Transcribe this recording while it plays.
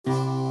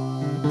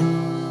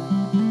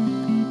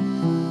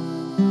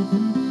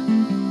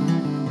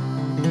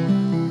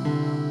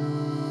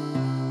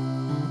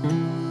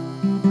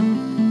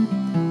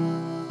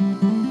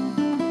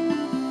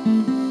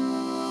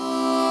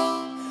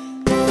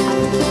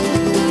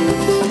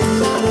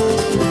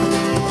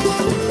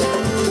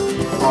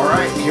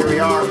here we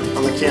are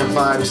on the Camp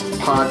Vibes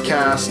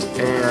podcast,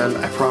 and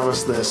I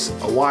promised this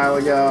a while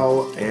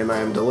ago, and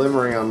I'm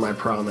delivering on my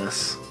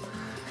promise.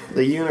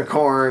 The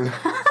unicorn,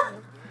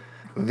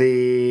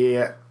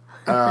 the,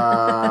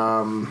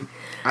 I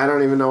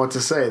don't even know what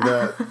to say,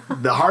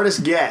 the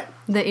hardest get.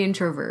 The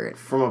introvert.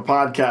 From a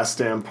podcast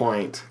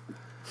standpoint,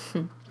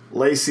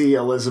 Lacey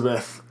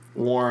Elizabeth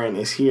Warren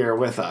is here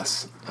with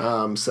us.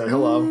 Say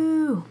hello.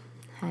 Ooh.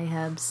 Hi,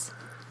 Hebs.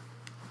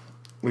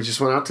 We just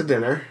went out to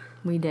dinner.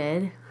 We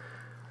did.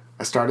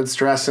 I started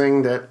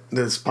stressing that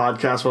this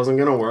podcast wasn't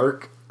going to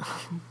work.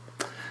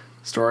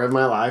 Story of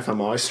my life.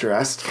 I'm always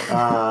stressed.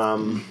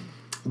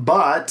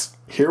 But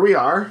here we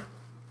are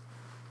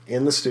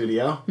in the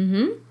studio.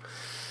 Mm-hmm.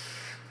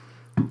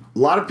 A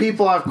lot of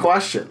people have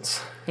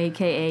questions.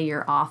 AKA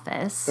your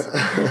office.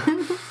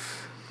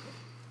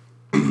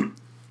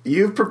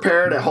 You've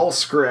prepared a whole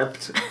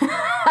script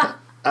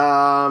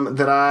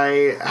that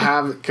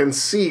I can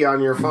see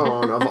on your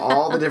phone of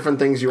all the different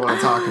things you want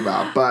to talk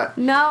about. But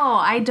no,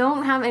 I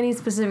don't have any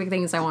specific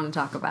things I want to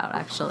talk about,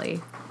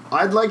 actually.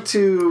 I'd like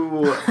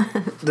to...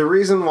 The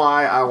reason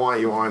why I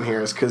want you on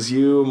here is because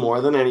you,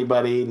 more than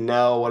anybody,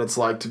 know what it's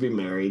like to be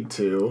married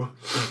to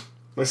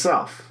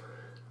myself.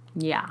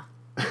 Yeah.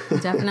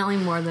 Definitely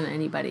more than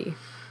anybody.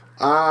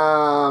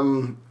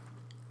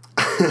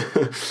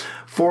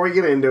 Before we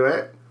get into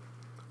it,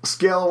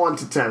 scale of 1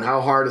 to 10,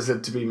 how hard is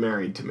it to be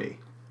married to me?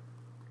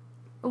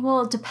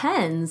 Well, it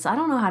depends. I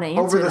don't know how to answer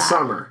that. Over the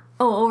summer.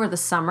 Oh, over the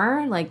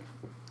summer? Like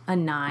a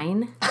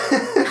 9?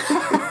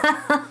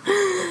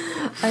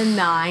 A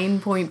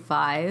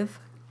 9.5.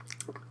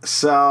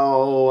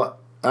 So,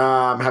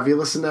 have you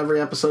listened to every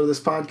episode of this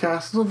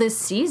podcast? Well, this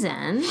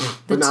season.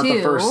 But not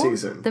the first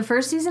season. The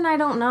first season, I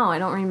don't know. I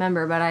don't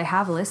remember, but I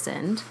have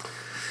listened.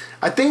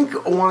 I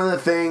think one of the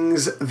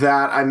things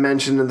that I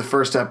mentioned in the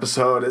first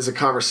episode is a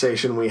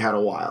conversation we had a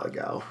while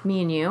ago.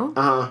 Me and you?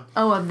 Uh-huh.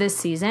 Oh, of this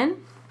season?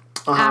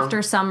 Uh-huh.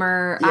 After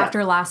summer, yeah.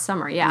 After last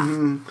summer, yeah.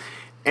 Mm-hmm.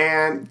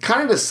 And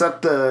kind of to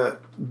set the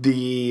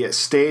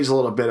stage a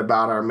little bit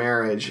about our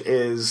marriage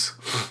is,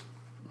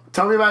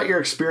 tell me about your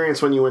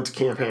experience when you went to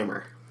Camp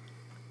Hammer.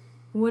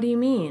 What do you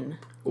mean?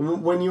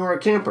 When you were a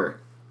camper.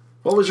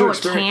 What was your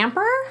experience? A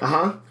camper?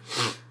 Uh-huh.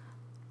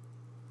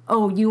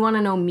 Oh, you want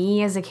to know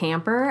me as a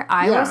camper?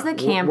 I was the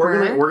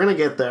camper. We're gonna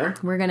get there.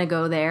 We're gonna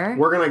go there.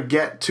 We're gonna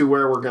get to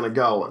where we're gonna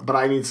go, but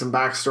I need some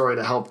backstory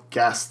to help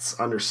guests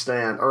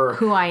understand, or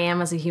who I am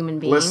as a human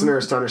being.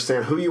 Listeners to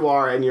understand who you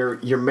are and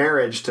your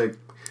marriage to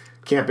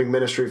camping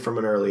ministry from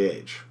an early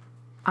age.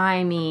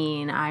 I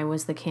mean, I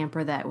was the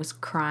camper that was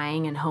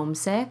crying and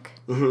homesick,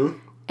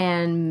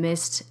 and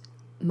missed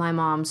my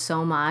mom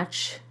so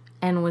much.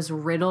 And was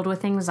riddled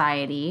with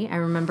anxiety. I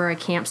remember a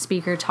camp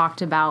speaker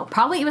talked about,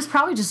 it was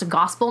probably just a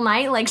gospel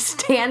night, like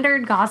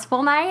standard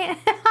gospel night.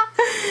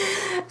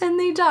 And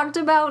they talked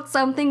about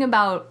something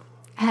about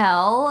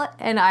hell,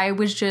 and I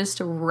was just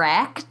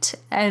wrecked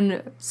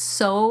and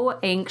so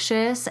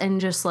anxious and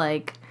just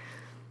like,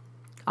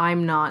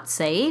 I'm not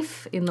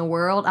safe in the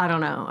world. I don't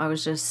know. I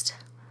was just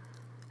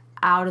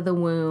out of the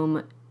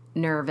womb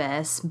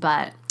nervous,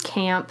 but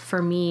camp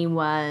for me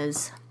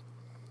was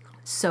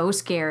so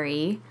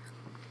scary.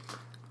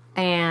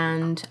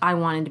 And I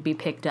wanted to be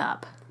picked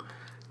up.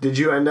 Did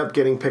you end up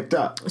getting picked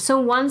up? So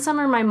one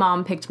summer my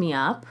mom picked me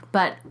up,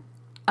 but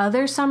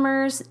other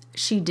summers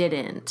she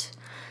didn't.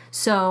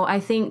 So I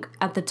think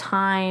at the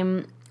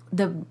time,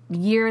 the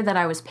year that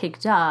I was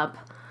picked up,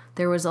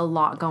 there was a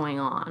lot going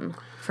on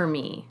for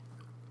me.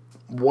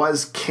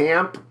 Was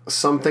camp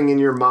something in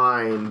your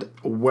mind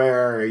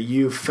where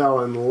you fell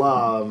in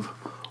love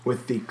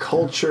with the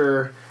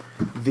culture,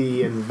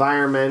 the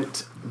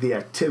environment, the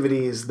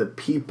activities, the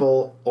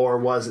people, or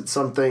was it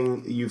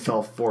something you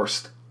felt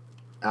forced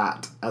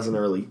at as an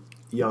early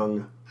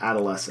young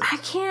adolescent? I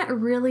can't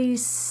really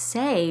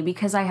say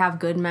because I have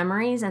good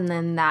memories and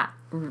then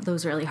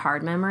those really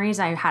hard memories.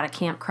 I had a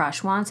camp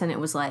crush once and it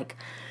was like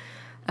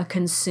a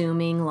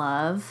consuming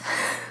love.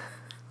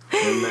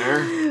 In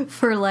there?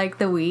 For like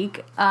the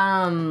week.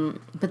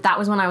 But that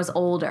was when I was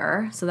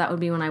older, so that would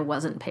be when I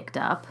wasn't picked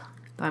up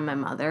by my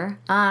mother.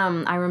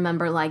 I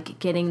remember like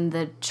getting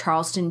the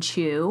Charleston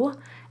Chew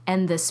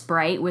and the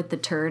Sprite with the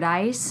turd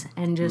ice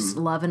and just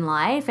loving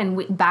life.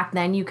 And back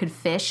then you could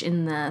fish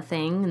in the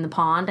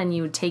pond, and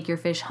you would take your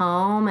fish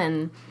home.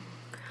 And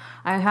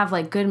I have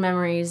like good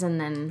memories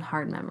and then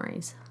hard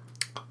memories.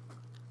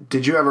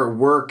 Did you ever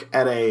work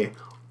at a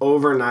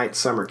overnight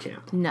summer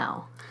camp?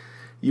 No.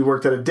 You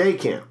worked at a day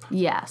camp?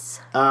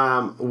 Yes.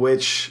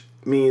 Which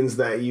means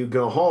that you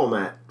go home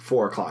at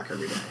 4 o'clock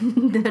every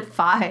day. At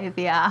 5,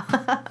 yeah.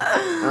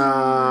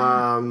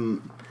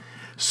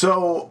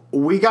 So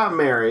we got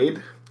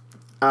married,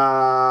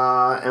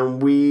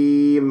 and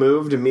we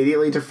moved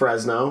immediately to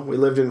Fresno. We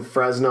lived in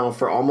Fresno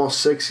for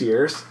almost 6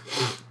 years,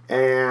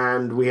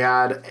 and we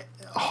had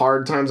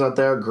hard times out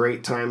there,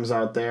 great times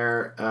out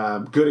there,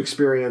 good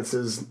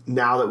experiences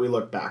now that we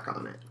look back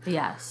on it.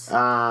 Yes.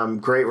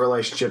 Great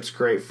relationships,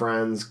 great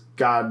friends.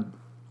 God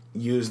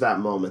use that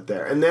moment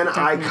there. And then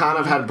I kind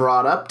of had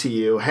brought up to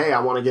you, hey, I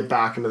want to get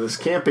back into this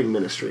camping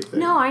ministry thing.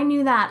 No, I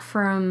knew that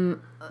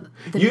from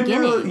the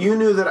beginning. You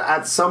knew that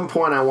at some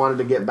point I wanted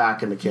to get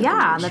back into camping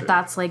ministry. Yeah,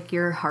 that's like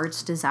your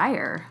heart's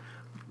desire.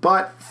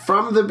 But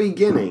from the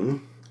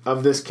beginning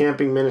of this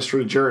camping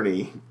ministry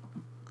journey,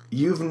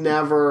 you've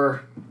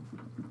never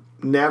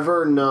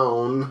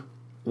known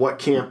what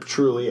camp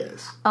truly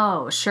is.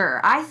 Oh,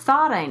 sure. I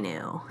thought I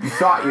knew. You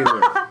thought you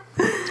knew.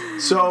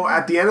 So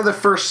at the end of the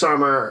first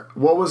summer,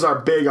 what was our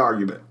big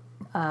argument?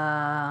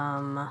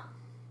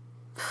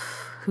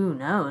 Who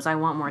knows? I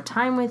want more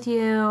time with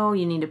you.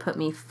 You need to put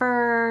me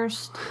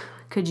first.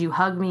 Could you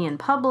hug me in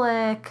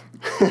public?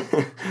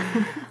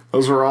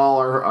 Those were all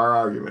our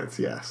arguments,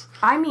 yes.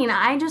 I mean,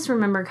 I just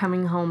remember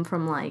coming home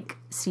from, like,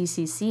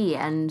 CCC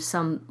and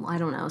some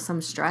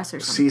stress or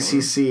something.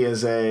 CCC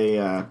is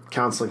a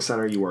counseling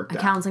center you worked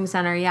at. Counseling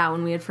center, yeah,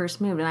 when we had first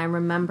moved. And I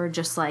remember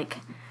just, like,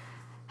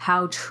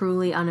 how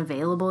truly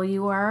unavailable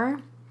you were.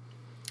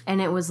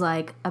 And it was,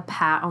 like, a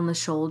pat on the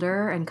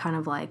shoulder and kind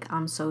of like,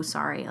 I'm so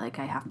sorry, like,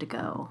 I have to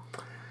go.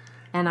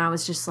 And I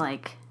was just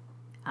like,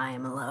 I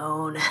am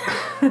alone.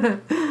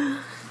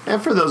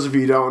 And for those of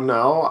you who don't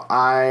know,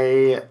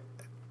 I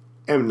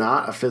am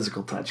not a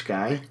physical touch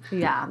guy.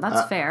 Yeah,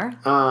 that's fair.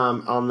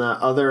 On the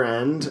other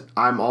end,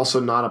 I'm also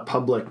not a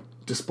public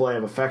display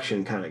of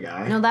affection kind of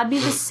guy. No, that'd be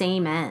the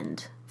same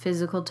end.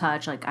 Physical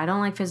touch. Like, I don't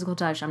like physical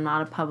touch. I'm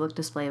not a public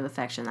display of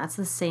affection. That's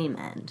the same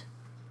end.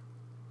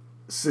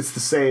 It's the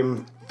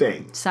same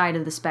thing. Side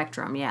of the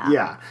spectrum, yeah.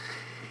 Yeah.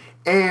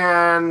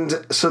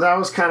 And so that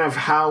was kind of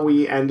how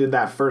we ended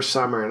that first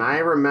summer. And I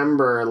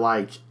remember,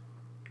 like,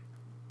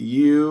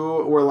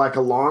 you were, like,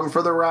 along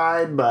for the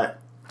ride,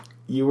 but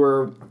you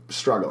were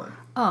struggling.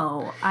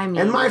 Oh, I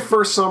mean... And my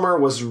first summer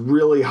was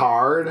really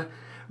hard,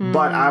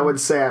 but I would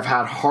say I've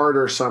had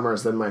harder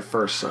summers than my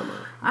first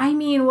summer. I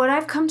mean, what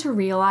I've come to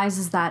realize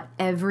is that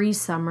every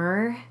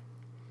summer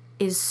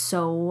is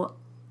so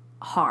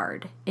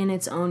hard in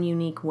its own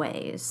unique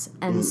ways.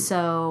 And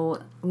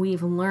so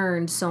we've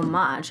learned so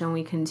much, and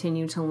we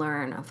continue to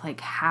learn of,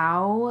 like,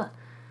 how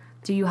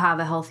do you have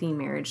a healthy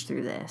marriage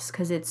through this?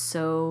 Because it's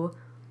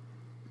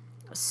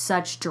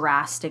such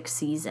drastic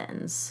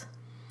seasons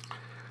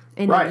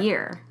in the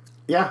year.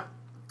 Yeah.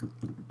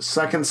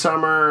 Second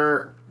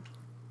summer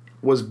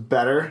was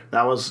better.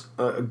 That was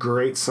a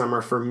great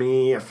summer for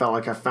me. I felt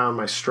like I found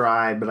my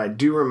stride, but I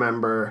do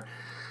remember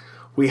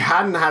we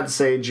hadn't had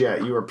Sage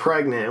yet. You were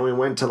pregnant, and we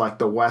went to, like,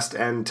 the West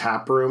End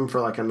tap room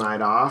for, like, a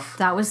night off.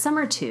 That was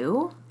summer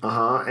 2.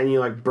 And you,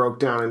 like, broke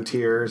down in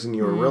tears, and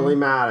you were really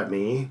mad at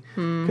me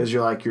because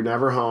you're like, you're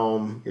never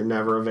home, you're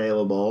never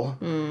available.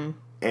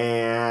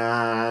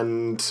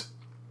 And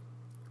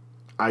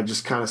I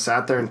just kind of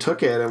sat there and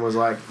took it and was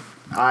like,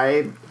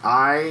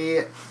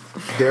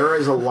 there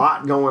is a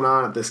lot going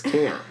on at this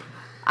camp.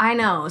 I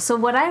know.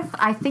 So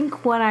I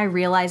think what I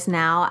realize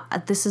now,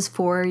 this is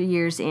 4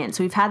 years in.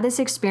 So we've had this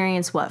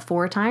experience,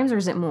 4 times, or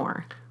is it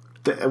more?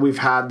 We've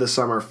had the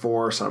summer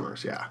 4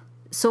 summers, yeah.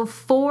 So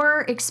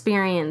 4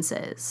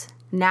 experiences.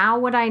 Now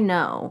what I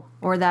know,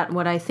 or that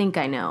what I think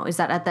I know, is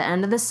that at the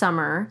end of the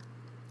summer,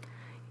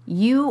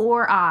 you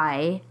or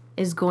I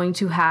is going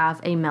to have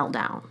a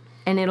meltdown.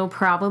 And it'll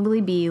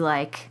probably be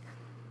like,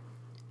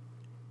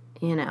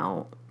 you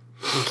know,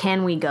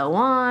 can we go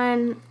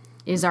on?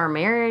 Is our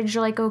marriage,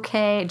 like,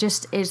 okay?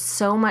 Just, it's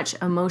so much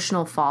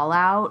emotional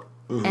fallout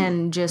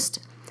and just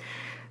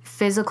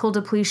physical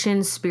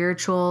depletion,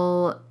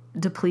 spiritual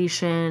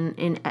depletion,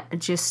 in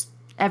just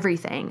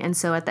everything. And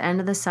so at the end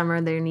of the summer,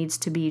 there needs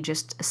to be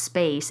just a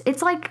space.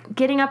 It's like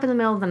getting up in the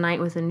middle of the night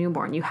with a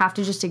newborn. You have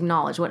to just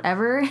acknowledge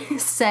whatever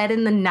is said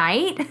in the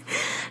night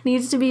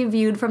needs to be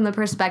viewed from the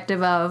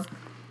perspective of,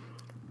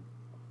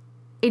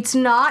 it's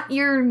not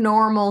your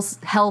normal,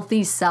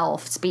 healthy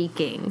self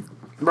speaking.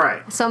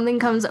 Right. Something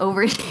comes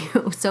over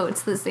you. So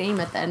it's the same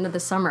at the end of the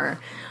summer,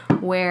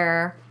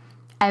 where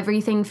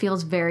everything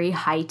feels very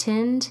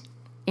heightened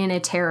in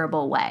a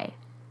terrible way.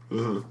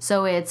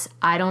 So it's,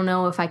 I don't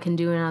know if I can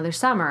do another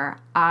summer.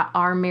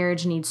 Our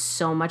marriage needs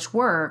so much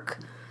work.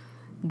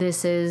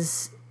 This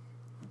is,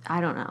 I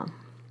don't know,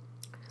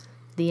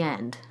 the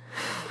end.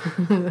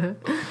 Great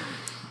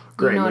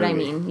you know what I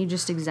movie. mean? You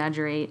just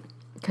exaggerate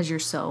because you're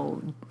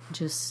so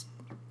just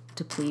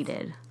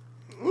depleted.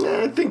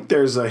 I think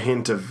there's a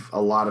hint of a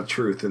lot of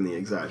truth in the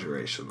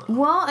exaggeration, though.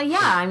 Well, yeah,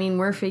 I mean,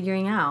 we're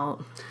figuring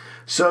out.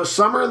 So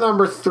summer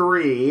number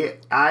 3,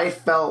 I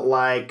felt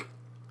like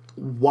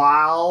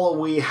while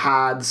we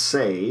had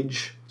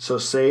Sage, so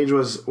Sage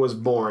was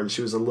born,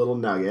 she was a little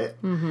nugget,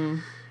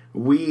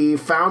 we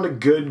found a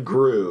good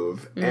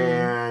groove,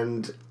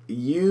 and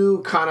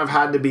you kind of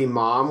had to be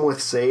mom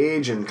with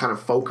Sage and kind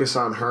of focus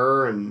on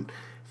her and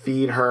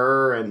feed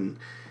her, and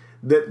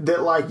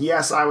that like,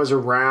 yes, I was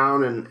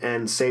around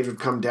and Sage would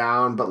come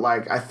down, but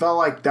like I felt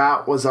like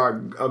that was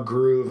a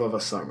groove of a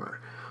summer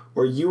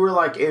where you were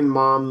like in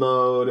mom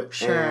mode.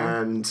 Sure.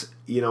 And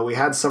you know, we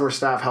had summer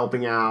staff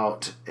helping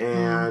out,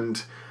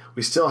 and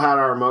we still had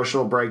our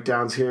emotional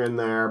breakdowns here and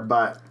there,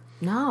 but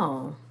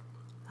No,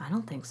 I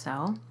don't think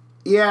so.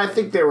 Yeah, I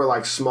think they were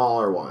like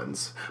smaller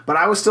ones. But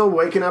I was still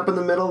waking up in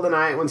the middle of the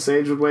night when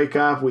Sage would wake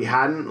up. We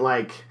hadn't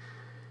like...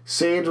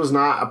 Sage was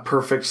not a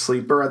perfect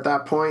sleeper at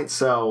that point,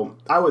 so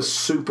I was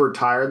super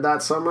tired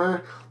that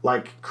summer.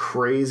 Like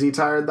crazy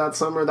tired that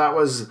summer. That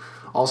was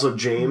also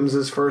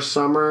James's first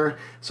summer,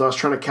 so I was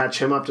trying to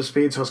catch him up to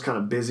speed, so I was kind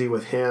of busy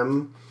with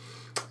him.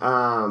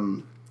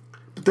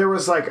 But there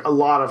was like a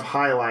lot of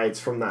highlights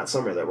from that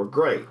summer that were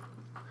great.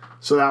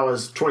 So that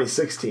was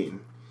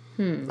 2016.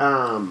 And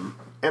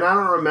I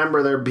don't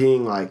remember there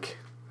being like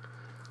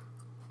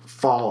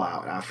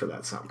fallout after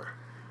that summer.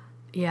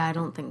 Yeah, I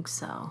don't think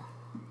so.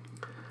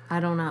 I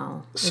don't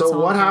know. So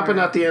what happened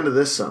at the end of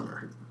this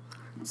summer?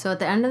 So at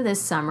the end of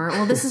this summer,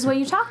 well, this is what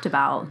you talked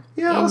about.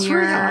 Yeah, let's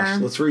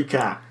rehash. Let's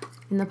recap.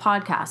 In the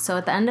podcast. So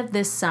at the end of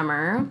this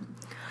summer,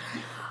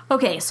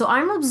 okay, so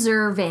I'm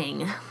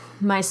observing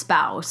my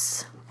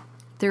spouse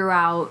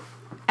throughout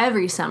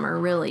every summer,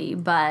 really,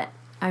 but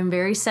I'm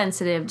very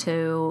sensitive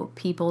to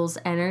people's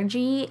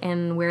energy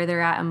and where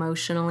they're at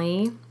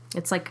emotionally.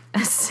 It's like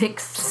a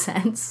sixth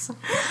sense.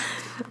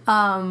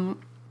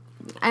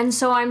 And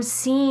so I'm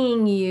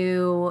seeing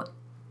you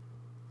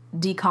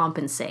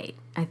decompensate,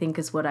 I think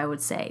is what I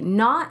would say.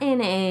 Not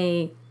in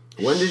a...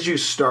 When did you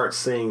start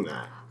seeing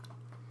that?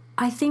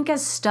 I think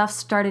as stuff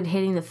started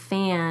hitting the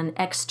fan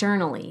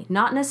externally,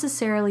 not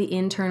necessarily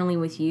internally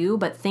with you,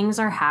 but things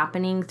are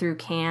happening through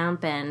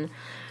camp and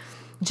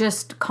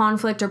just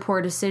conflict or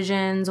poor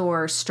decisions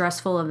or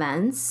stressful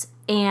events.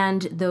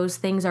 And those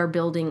things are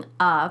building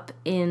up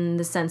in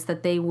the sense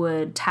that they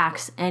would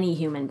tax any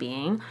human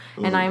being.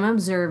 And I'm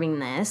observing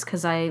this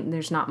because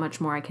there's not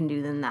much more I can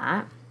do than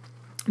that.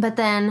 But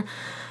then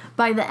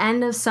by the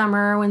end of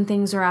summer, when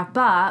things wrap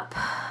up,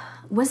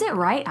 was it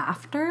right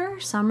after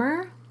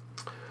summer?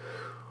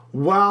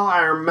 Well,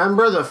 I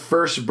remember the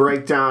first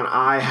breakdown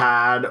I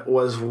had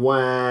was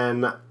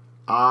when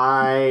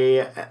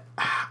I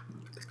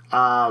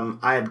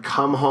had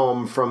come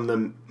home from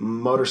the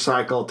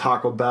motorcycle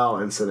Taco Bell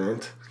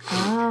incident.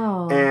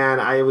 Oh. And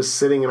I was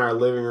sitting in our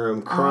living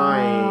room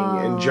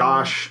crying, and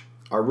Josh,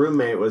 our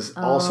roommate, was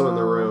also in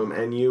the room,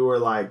 and you were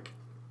like,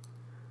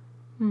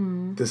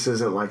 this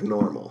isn't like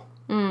normal.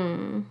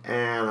 And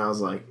I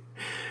was like,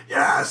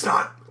 yeah, it's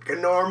not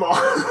normal.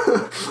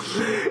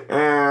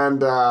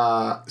 And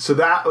so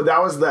that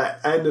was the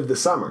end of the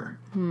summer.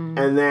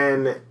 And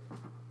then,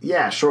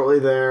 yeah, shortly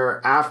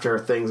thereafter,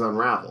 things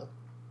unraveled.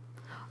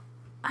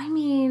 I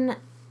mean,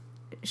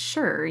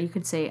 sure, you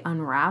could say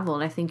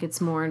unraveled. I think it's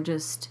more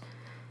just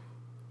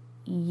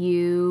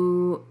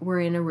you were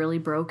in a really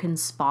broken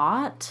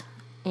spot,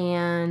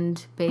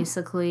 and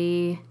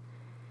basically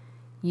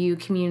you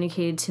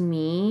communicated to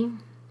me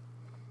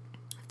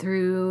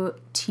through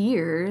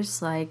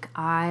tears, like,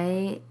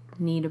 I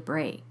need a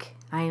break.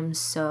 I am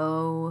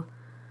so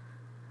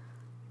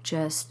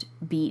just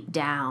beat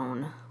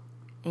down,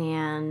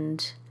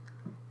 and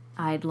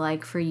I'd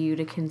like for you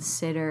to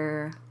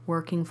consider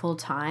working full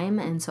time,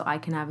 and so I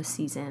can have a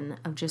season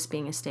of just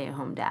being a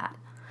stay-at-home dad.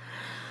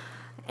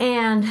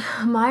 And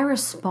my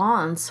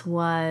response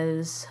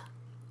was,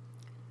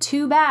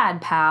 too bad,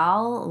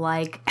 pal.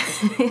 Like,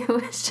 it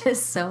was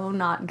just so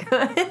not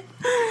good.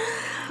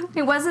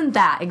 It wasn't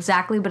that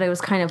exactly, but it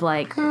was kind of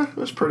like... It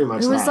was pretty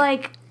much that. It was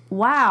like,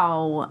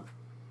 wow,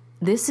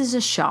 this is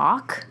a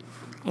shock.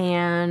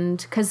 And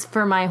because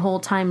for my whole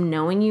time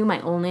knowing you,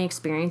 my only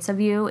experience of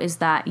you is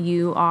that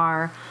you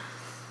are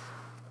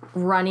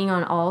running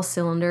on all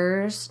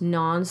cylinders,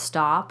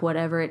 nonstop,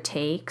 whatever it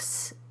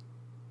takes.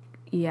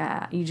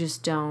 Yeah, you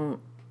just don't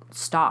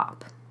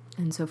stop.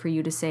 And so for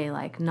you to say,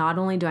 like, not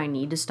only do I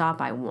need to stop,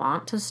 I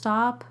want to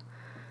stop,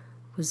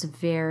 was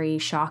very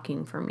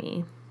shocking for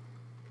me.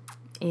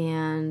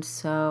 And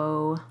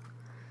so...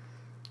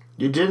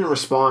 You didn't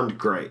respond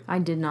great. I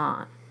did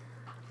not.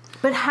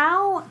 But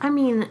how, I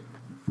mean,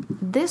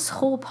 this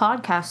whole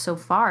podcast so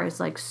far is,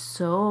 like,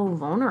 so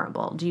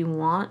vulnerable. Do you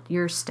want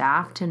your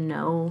staff to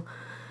know,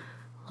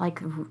 like,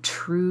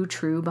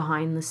 true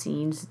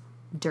behind-the-scenes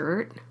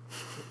dirt?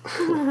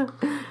 I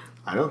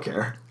don't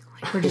care.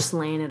 Like, we're just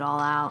laying it all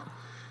out.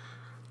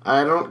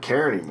 I don't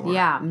care anymore.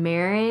 Yeah,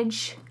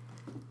 marriage,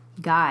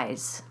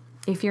 guys,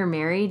 if you're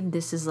married,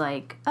 this is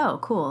like, oh,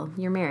 cool,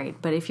 you're married.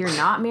 But if you're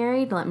not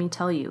married, let me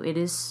tell you, it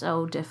is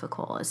so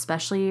difficult,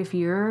 especially if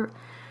you're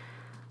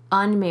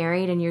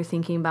unmarried and you're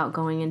thinking about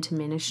going into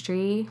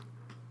ministry.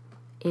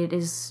 It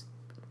is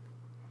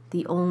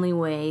the only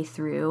way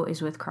through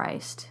is with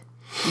Christ.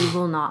 You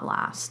will not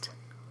last.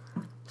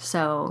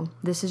 So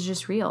this is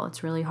just real.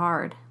 It's really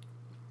hard.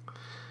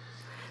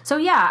 So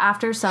yeah,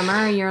 after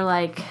summer, you're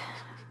like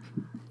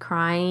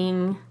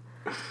crying,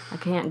 I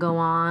can't go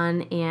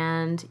on,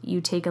 and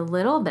you take a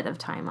little bit of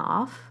time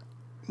off.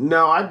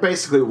 No, I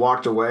basically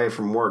walked away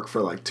from work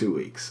for like 2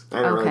 weeks. I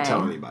didn't really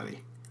tell anybody.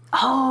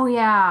 Oh,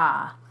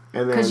 yeah.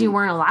 Because you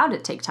weren't allowed to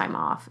take time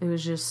off. It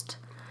was just...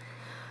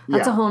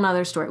 That's a whole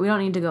nother story. We don't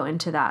need to go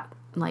into that,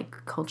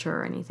 like,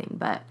 culture or anything.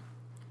 But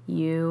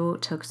you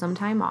took some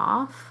time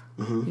off.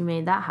 Mm-hmm. You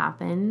made that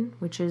happen,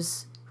 which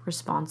is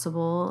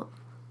responsible.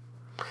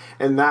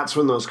 And that's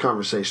when those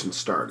conversations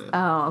started.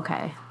 Oh,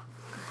 okay.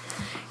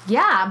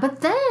 Yeah,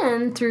 but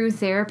then through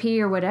therapy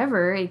or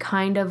whatever, it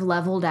kind of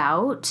leveled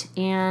out.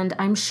 And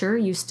I'm sure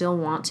you still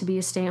want to be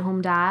a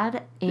stay-at-home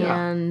dad.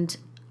 And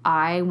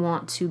I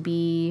want to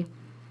be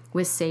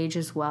with Sage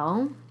as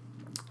well.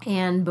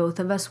 And both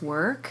of us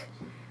work.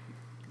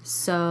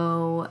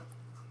 So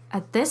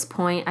at this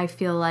point, I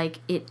feel like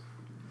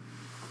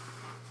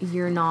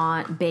you're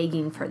not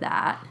begging for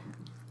that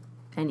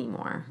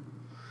anymore.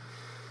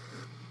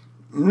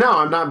 No,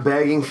 I'm not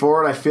begging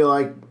for it. I feel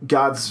like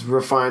God's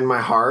refined my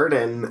heart,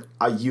 and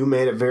you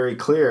made it very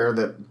clear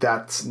that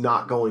that's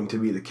not going to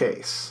be the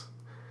case.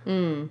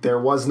 There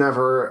was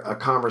never a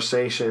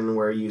conversation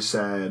where you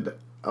said,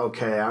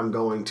 okay, I'm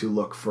going to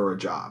look for a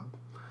job.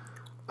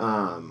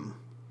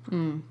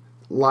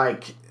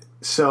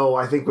 So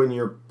I think when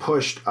you're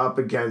pushed up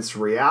against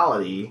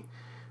reality,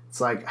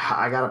 it's like,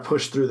 I got to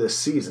push through this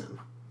season.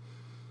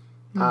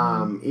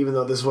 Even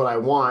though this is what I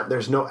want,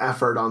 there's no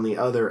effort on the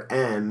other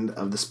end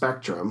of the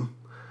spectrum,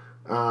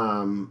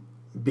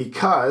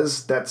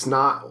 because that's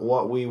not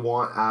what we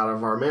want out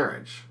of our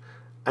marriage.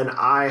 And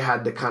I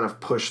had to kind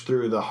of push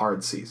through the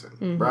hard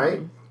season,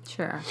 right?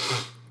 Sure.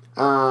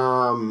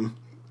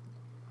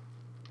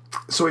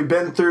 So we've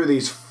been through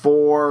these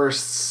 4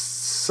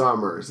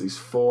 summers, these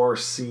 4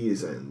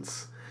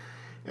 seasons,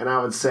 and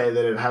I would say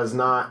that it has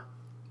not...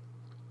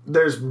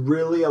 There's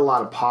really a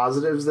lot of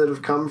positives that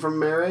have come from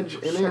marriage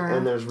in it,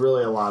 and there's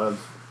really a lot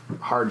of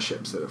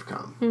hardships that have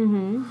come.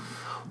 Mm-hmm.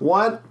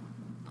 What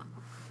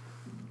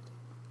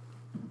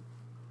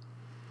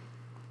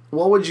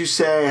would you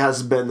say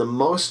has been the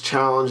most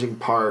challenging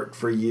part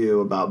for you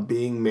about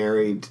being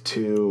married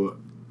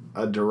to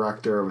a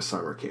director of a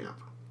summer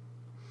camp?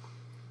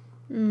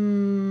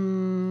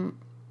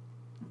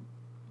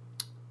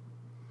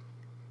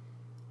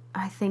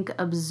 I think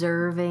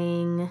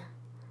observing...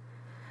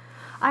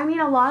 I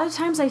mean, a lot of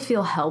times I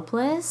feel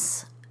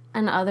helpless,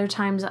 and other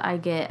times I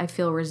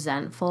feel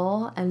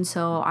resentful, and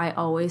so I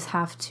always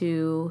have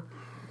to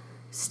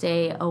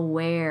stay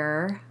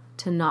aware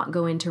to not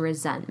go into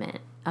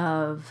resentment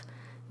of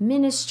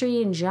ministry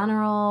in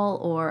general,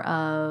 or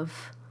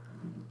of,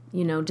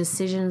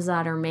 decisions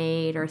that are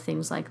made or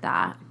things like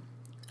that.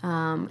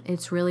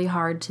 It's really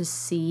hard to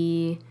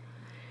see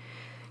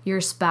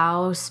your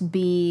spouse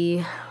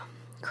be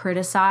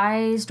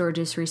criticized or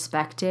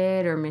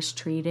disrespected or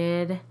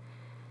mistreated.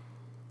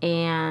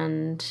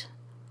 And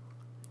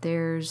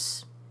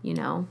there's,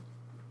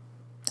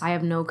 I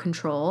have no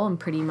control and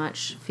pretty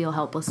much feel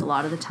helpless a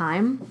lot of the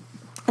time.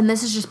 And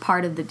this is just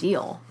part of the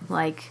deal.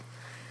 Like,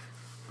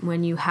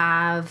 when you're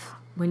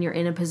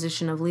in a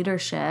position of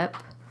leadership,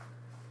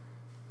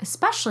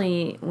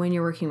 especially when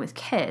you're working with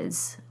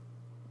kids,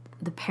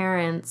 the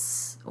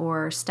parents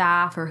or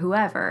staff or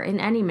whoever in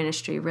any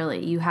ministry,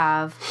 really, you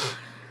have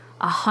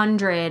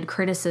 100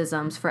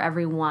 criticisms for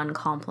every one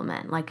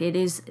compliment. Like, it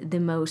is the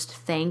most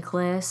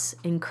thankless,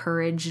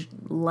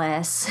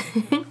 encourageless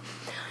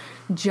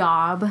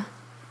job.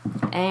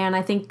 And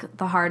I think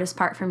the hardest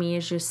part for me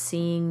is just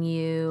seeing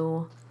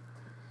you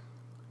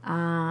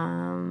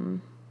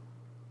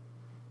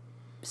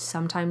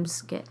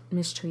sometimes get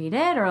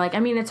mistreated, or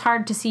it's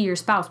hard to see your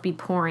spouse be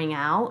pouring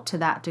out to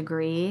that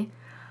degree,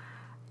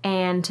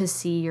 and to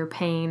see your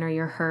pain or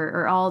your hurt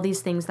or all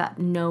these things that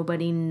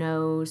nobody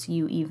knows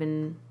you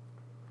even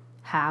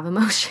have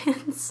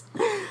emotions.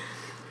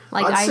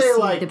 I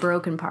see the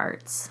broken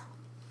parts.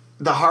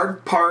 The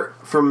hardest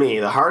part for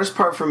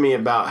me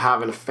about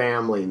having a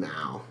family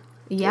now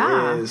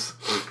is,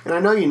 and I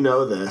know you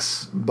know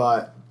this,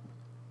 but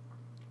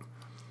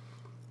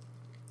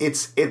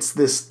it's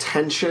this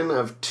tension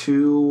of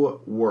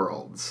 2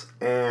 worlds.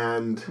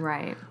 And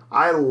right.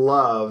 I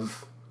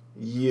love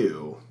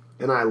you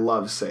and I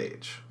love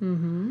Sage.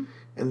 Mm-hmm.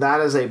 And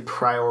that is a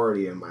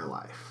priority in my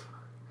life.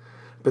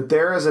 But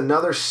there is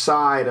another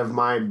side of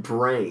my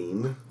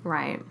brain.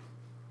 Right.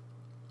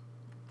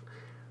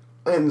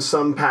 And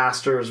some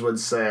pastors would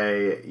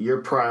say your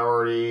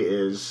priority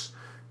is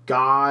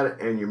God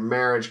and your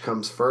marriage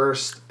comes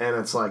first, and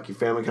it's like your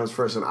family comes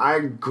first. And I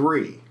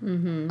agree.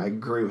 Mm-hmm. I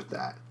agree with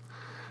that.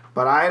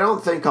 But I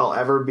don't think I'll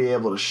ever be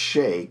able to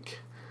shake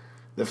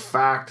the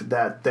fact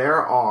that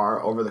there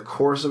are, over the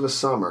course of a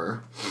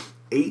summer,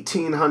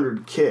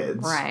 1,800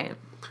 kids. Right.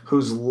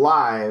 Whose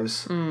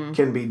lives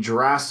can be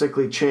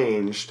drastically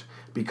changed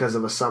because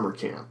of a summer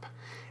camp.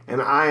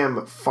 And I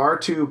am far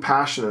too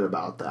passionate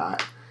about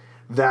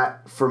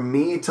that for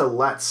me to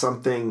let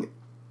something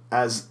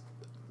as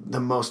the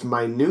most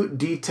minute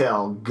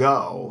detail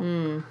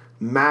go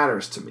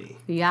matters to me.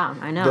 Yeah,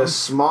 I know. The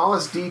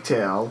smallest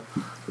detail,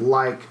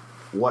 like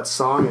what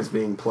song is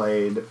being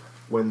played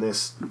when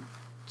this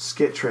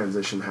skit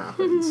transition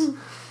happens.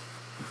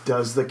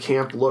 Does the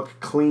camp look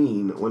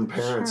clean when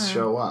parents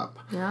show up?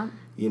 Yeah.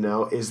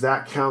 Is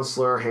that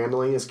counselor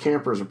handling his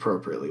campers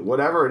appropriately?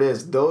 Whatever it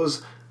is,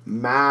 those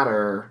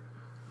matter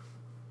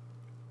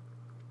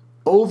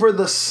over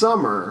the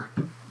summer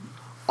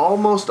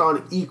almost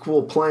on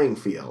equal playing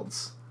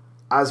fields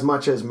as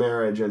much as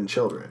marriage and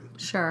children.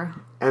 Sure.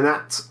 And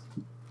that's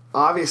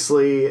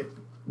obviously,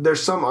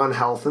 there's some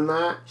unhealth in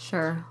that.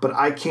 Sure. But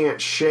I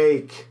can't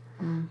shake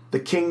the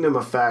kingdom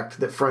effect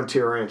that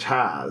Frontier Ranch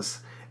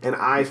has. And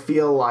I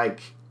feel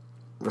like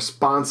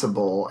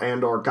responsible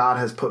and or God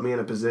has put me in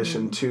a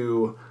position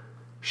to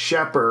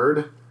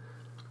shepherd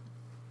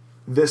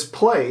this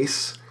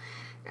place.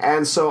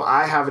 And so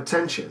I have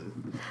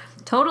attention.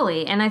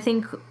 Totally. And I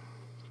think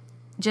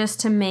just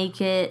to make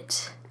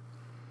it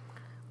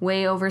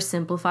way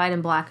oversimplified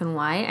and black and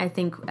white, I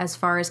think as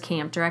far as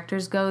camp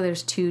directors go,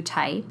 there's two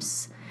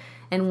types.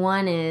 And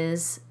one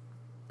is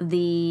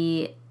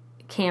the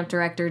camp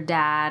director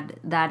dad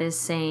that is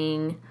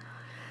saying,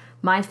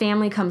 my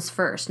family comes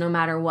first no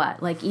matter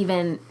what. Like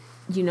even,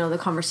 the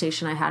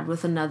conversation I had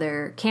with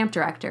another camp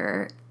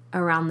director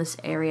around this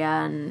area,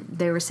 and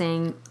they were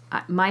saying,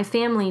 my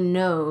family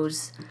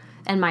knows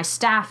and my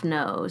staff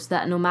knows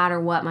that no matter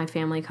what, my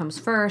family comes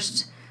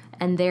first,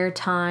 and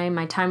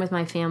my time with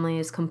my family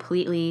is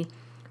completely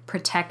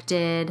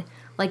protected.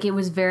 Like it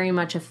was very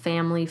much a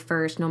family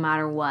first no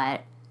matter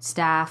what.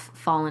 Staff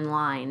fall in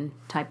line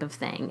type of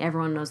thing.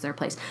 Everyone knows their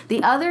place.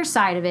 The other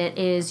side of it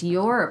is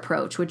your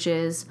approach, which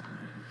is,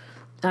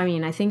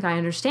 I think I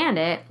understand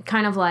it,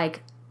 kind of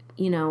like,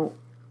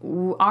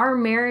 our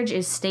marriage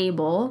is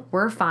stable,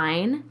 we're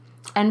fine,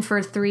 and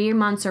for 3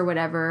 months or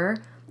whatever,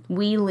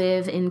 we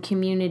live in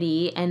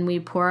community and we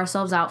pour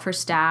ourselves out for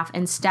staff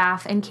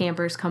and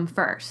campers come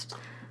first.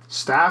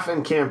 Staff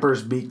and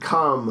campers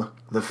become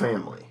the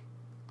family.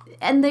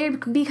 And they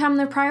become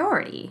the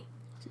priority,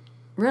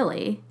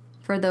 really,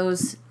 for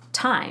those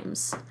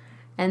times.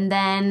 And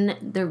then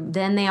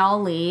they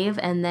all leave,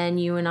 and then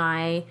you and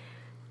I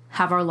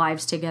have our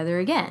lives together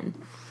again.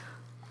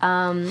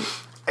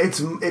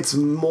 It's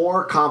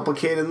more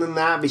complicated than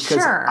that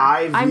because sure,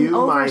 I view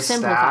my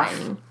staff,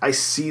 oversimplifying. I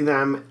see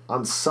them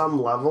on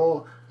some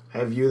level,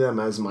 I view them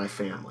as my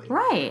family.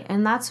 Right,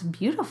 and that's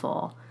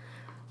beautiful.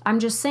 I'm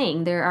just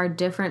saying there are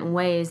different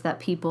ways that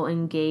people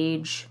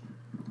engage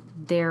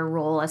their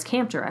role as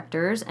camp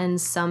directors, and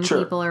some Sure.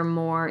 people are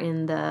more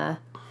in the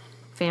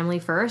family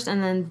first,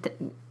 and then,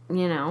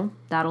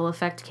 that'll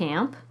affect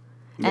camp.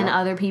 Yeah. And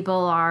other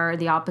people are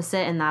the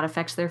opposite, and that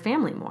affects their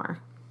family more.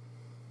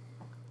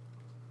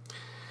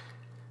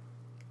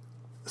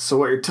 So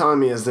what you're telling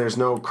me is there's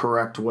no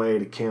correct way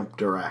to camp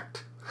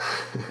direct.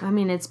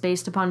 It's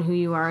based upon who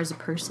you are as a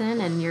person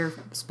and your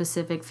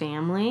specific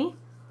family.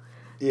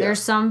 Yeah.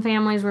 There's some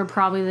families where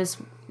probably this,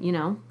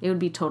 it would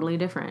be totally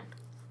different.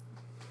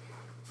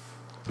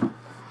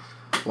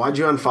 Why'd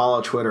you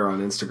unfollow Twitter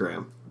on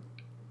Instagram?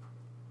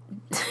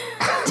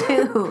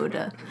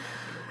 Dude,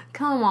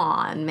 come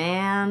on,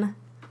 man.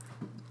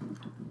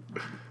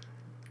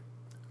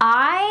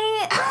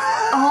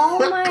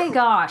 Oh my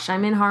gosh,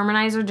 I'm in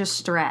harmonizer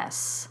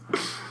distress.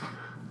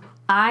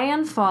 I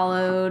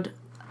unfollowed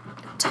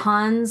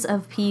tons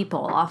of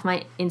people off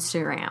my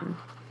Instagram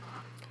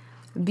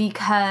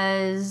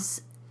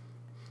because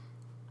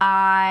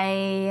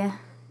I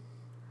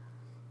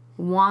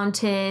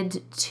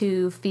wanted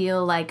to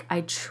feel like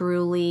I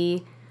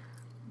truly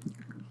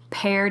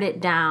pared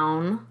it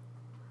down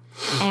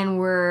and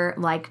were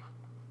like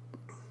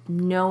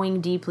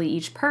knowing deeply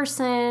each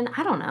person.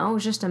 I don't know. It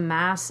was just a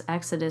mass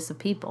exodus of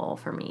people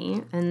for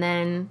me. And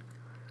then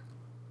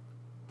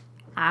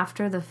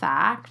after the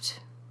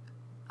fact,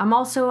 I'm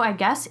also, I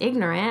guess,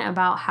 ignorant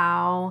about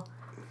how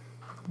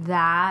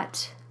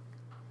that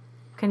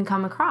can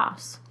come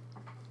across.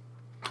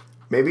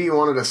 Maybe you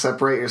wanted to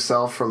separate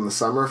yourself from the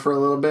summer for a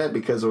little bit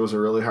because it was a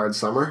really hard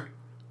summer?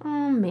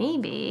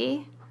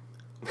 Maybe.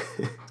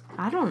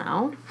 I don't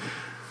know.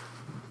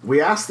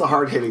 We asked the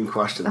hard-hitting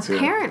questions here.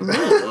 Apparently.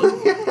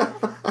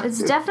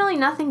 It's definitely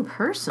nothing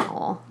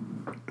personal.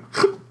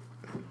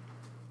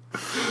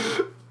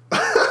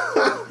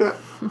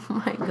 Oh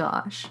my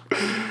gosh.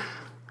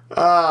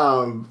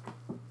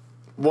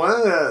 One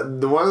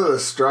of the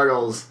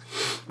struggles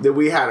that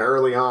we had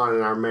early on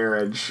in our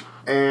marriage,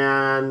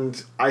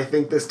 and I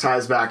think this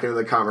ties back into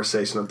the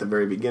conversation at the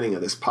very beginning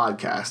of this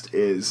podcast,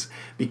 is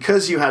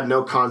because you had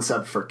no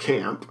concept for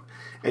camp,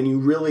 and you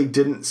really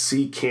didn't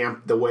see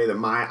camp the way that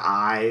my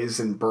eyes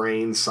and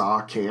brain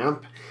saw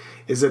camp,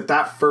 is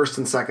that first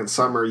and second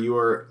summer you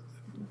were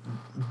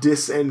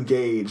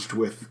disengaged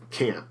with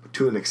camp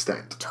to an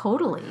extent.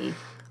 Totally.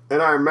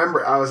 And I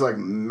remember I was like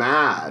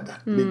mad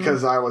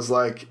because I was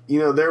like,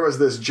 there was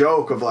this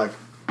joke of like,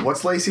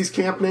 what's Lacey's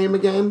camp name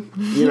again?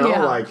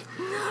 Yeah.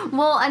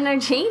 Well, and I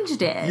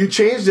changed it. You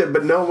changed it,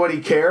 but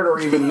nobody cared or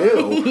even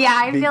knew. Yeah,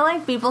 I feel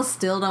like people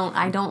still don't.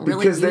 I don't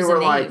really because use a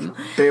name.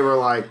 They were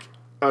like,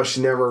 oh,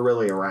 she's never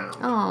really around.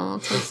 Oh,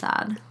 it's so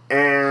sad.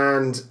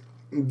 And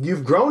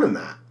you've grown in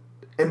that.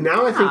 And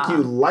now I think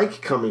you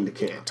like coming to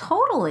camp.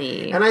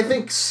 Totally. And I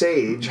think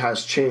Sage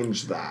has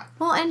changed that.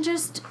 Well, and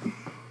just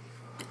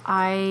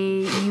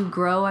you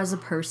grow as a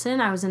person.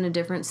 I was in a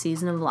different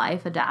season of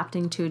life,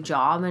 adapting to a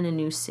job in a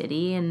new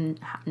city and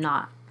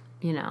not,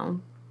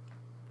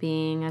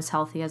 being as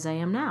healthy as I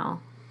am now.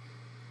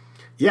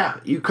 Yeah,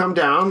 you come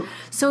down.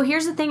 So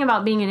here's the thing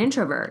about being an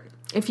introvert.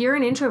 If you're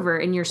an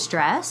introvert and you're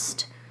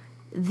stressed,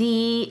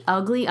 the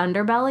ugly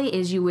underbelly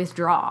is you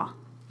withdraw.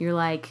 You're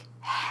like,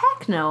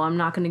 heck no, I'm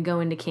not going to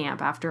go into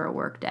camp after a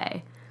work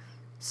day.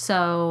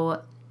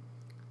 So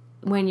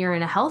when you're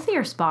in a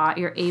healthier spot,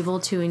 you're able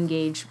to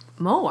engage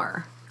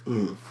more.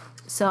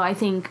 So I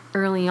think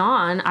early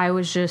on, I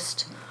was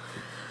just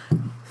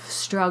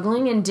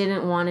struggling and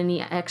didn't want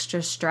any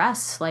extra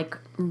stress. Like,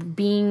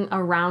 being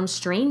around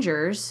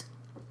strangers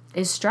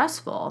is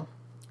stressful,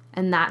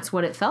 and that's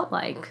what it felt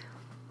like.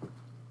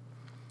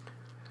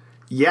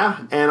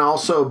 Yeah, and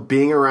also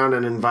being around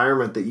an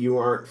environment that you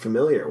aren't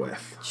familiar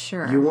with.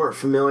 Sure. You weren't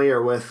familiar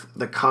with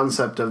the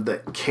concept of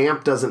that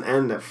camp doesn't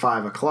end at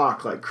 5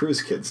 o'clock like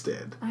Cruise Kids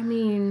did. I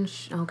mean,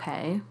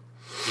 okay.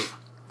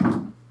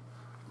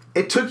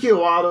 It took you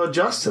a while to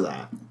adjust to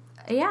that.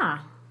 Yeah.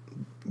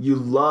 You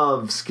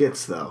love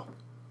skits, though.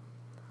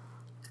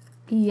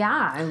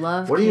 Yeah, I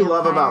love What do you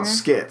love about campfire.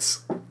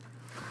 skits?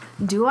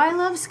 Do I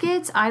love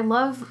skits? I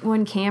love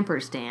when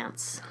campers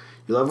dance.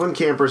 You love when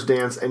campers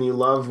dance, and you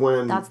love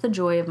when That's the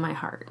joy of my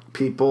heart.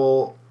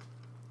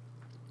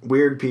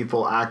 weird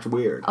people act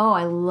weird. Oh,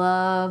 I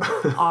love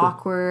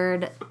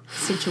awkward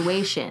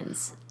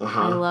situations.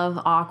 I love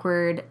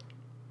awkward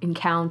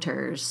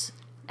encounters.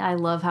 I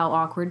love how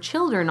awkward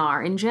children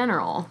are in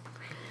general.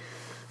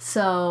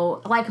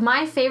 So, like,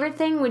 my favorite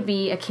thing would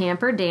be a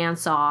camper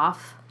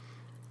dance-off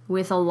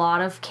with a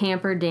lot of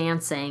camper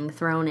dancing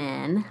thrown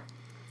in,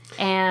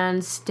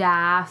 and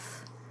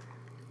staff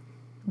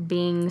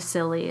being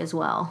silly as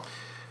well.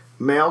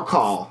 Mail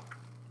call.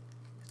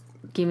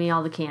 Give me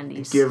all the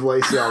candies. Give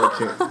Lacey all the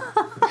candy.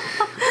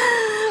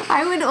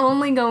 I would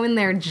only go in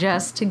there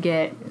just to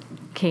get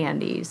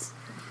candies.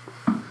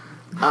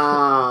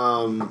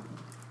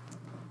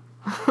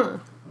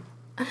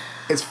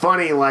 It's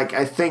funny, like,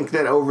 I think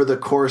that over the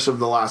course of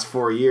the last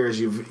 4 years,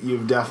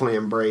 you've definitely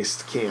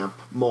embraced camp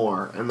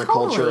more and the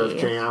culture of Totally.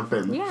 camp.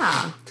 And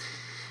Yeah.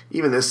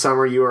 even this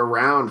summer, you were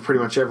around pretty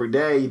much every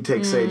day. You'd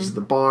take Sage to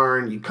the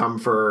barn. You'd come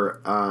for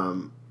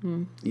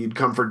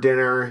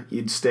dinner.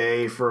 You'd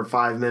stay for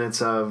 5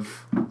 minutes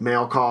of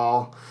mail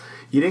call.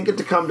 You didn't get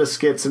to come to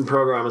skits and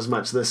program as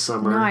much this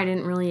summer. No, I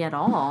didn't really at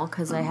all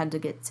because I had to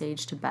get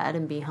Sage to bed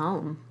and be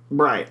home.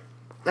 Right.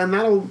 And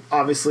that'll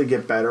obviously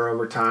get better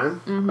over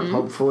time,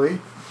 hopefully.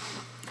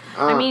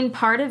 I mean,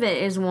 part of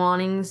it is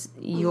wanting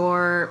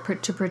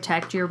to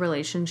protect your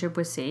relationship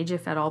with Sage,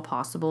 if at all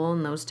possible,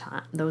 in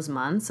those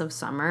months of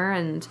summer.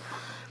 And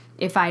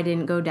if I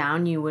didn't go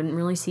down, you wouldn't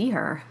really see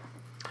her.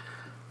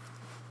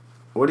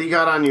 What do you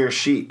got on your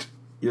sheet,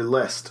 your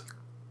list?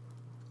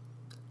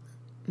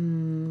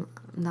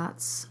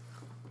 That's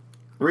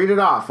Read it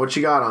off. What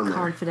you got on there?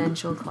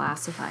 confidential,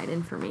 classified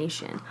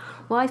information.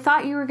 Well, I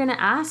thought you were going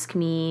to ask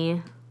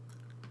me.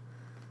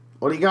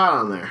 What do you got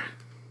on there?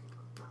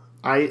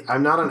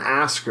 I'm not an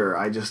asker.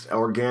 I just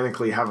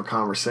organically have a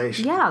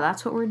conversation. Yeah,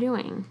 that's what we're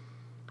doing.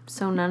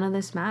 So none of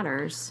this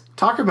matters.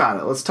 Talk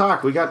about it. Let's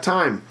talk. We got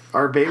time.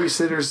 Our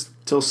babysitter's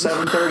till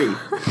 7:30.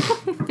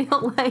 I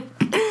feel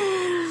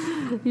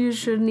like you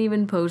shouldn't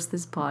even post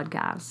this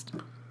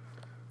podcast.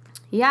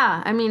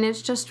 Yeah, I mean,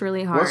 it's just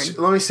really hard.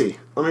 Let me see.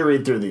 Let me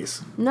read through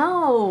these.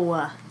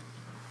 No.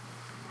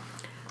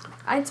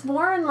 It's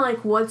more in,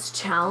 like, what's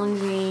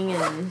challenging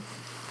and...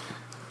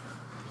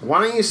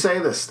 Why don't you say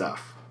this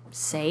stuff?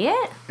 Say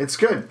it? It's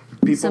good.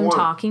 People Some want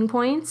talking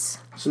points.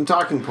 some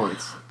talking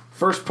points.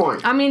 First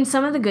point. I mean,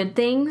 some of the good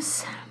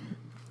things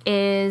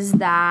is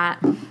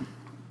that...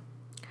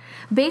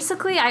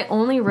 Basically, I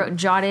only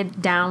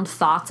jotted down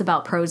thoughts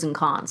about pros and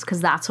cons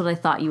because that's what I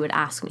thought you would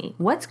ask me.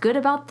 What's good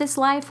about this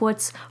life?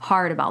 What's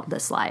hard about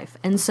this life?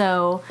 And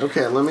so...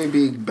 Okay, let me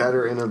be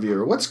better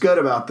interviewer. What's good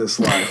about this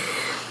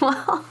life?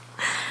 Well,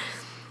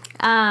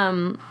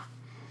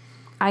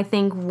 I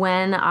think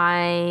when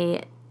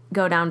I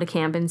go down to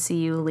camp and see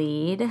you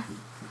lead,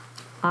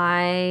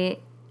 I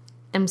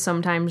am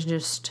sometimes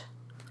just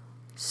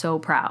so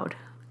proud.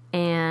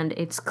 And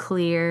it's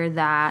clear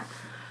that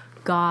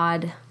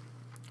God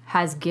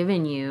has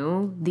given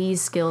you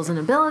these skills and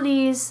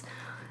abilities,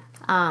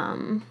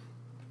 and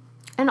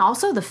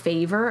also the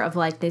favor of,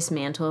 like, this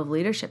mantle of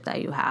leadership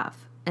that you have.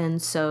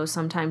 And so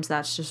sometimes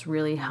that's just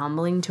really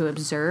humbling to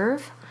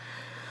observe.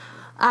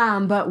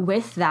 But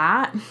with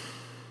that,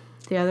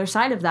 the other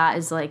side of that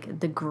is,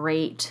 like, the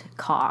great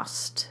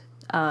cost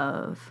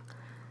of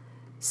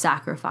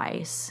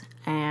sacrifice.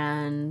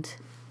 And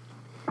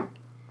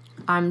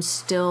I'm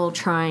still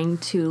trying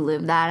to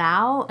live that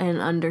out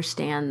and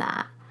understand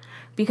that.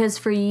 Because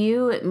for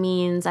you, it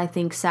means, I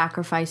think,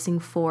 sacrificing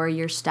for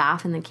your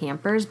staff and the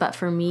campers. But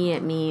for me,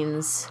 it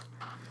means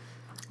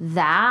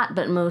that,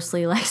 but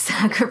mostly, like,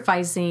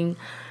 sacrificing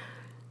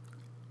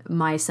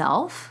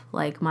myself,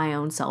 like my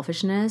own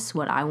selfishness,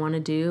 what I want to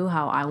do,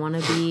 how I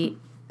want to be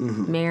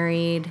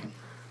married,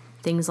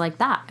 things like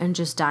that, and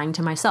just dying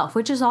to myself,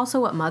 which is also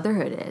what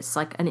motherhood is,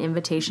 like an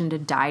invitation to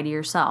die to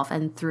yourself,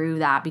 and through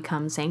that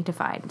become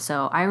sanctified.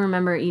 So I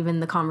remember even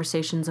the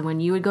conversations of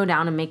when you would go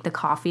down and make the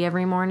coffee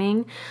every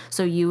morning,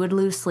 so you would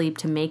lose sleep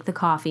to make the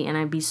coffee, and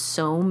I'd be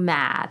so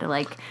mad,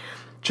 like...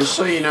 Just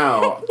so you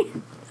know,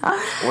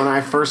 when I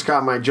first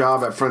got my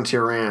job at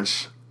Frontier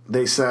Ranch,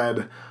 they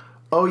said,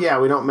 oh yeah,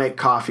 we don't make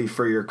coffee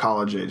for your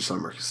college-age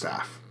summer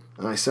staff.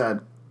 And I said,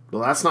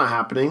 well, that's not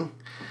happening.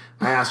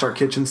 I asked our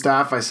kitchen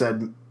staff, I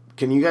said,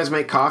 can you guys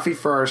make coffee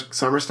for our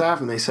summer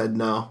staff? And they said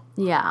no.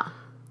 Yeah.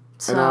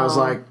 So, and I was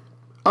like,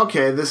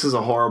 okay, this is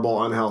a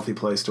horrible, unhealthy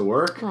place to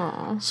work.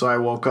 Aw. So I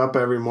woke up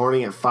every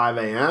morning at 5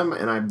 a.m.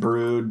 and I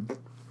brewed,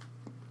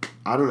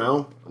 I don't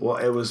know, well,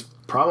 it was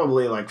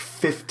probably like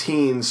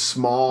 15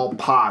 small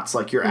pots,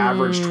 like your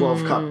average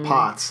 12-cup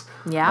pots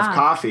of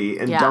coffee,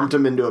 and dumped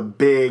them into a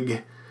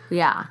big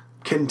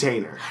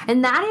container.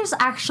 And that is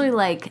actually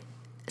like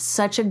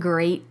such a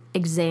great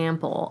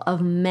example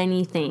of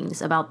many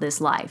things about this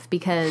life,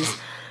 because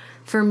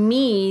for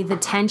me, the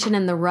tension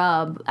and the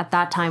rub at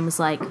that time was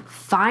like,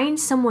 find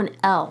someone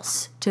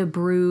else to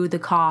brew the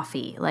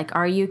coffee. Like,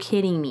 are you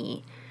kidding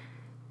me?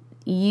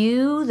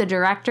 You, the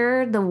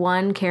director, the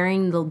one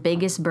carrying the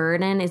biggest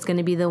burden, is going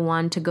to be the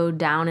one to go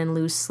down and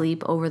lose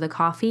sleep over the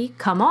coffee?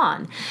 Come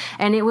on.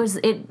 And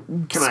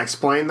Can I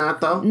explain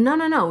that, though?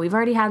 No. We've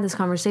already had this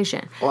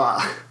conversation.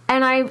 Well...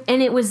 And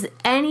it was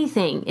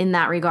anything in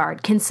that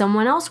regard. Can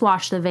someone else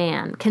wash the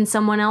van? Can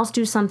someone else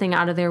do something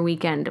out of their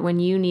weekend when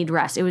you need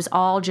rest? It was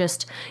all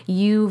just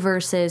you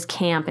versus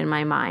camp in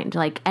my mind.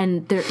 Like,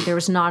 and there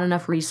was not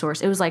enough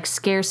resource. It was like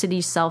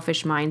scarcity,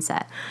 selfish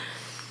mindset.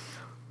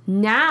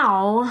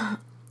 Now,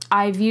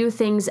 I view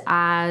things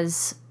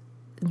as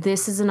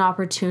this is an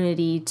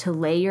opportunity to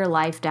lay your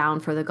life down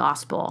for the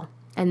gospel.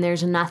 And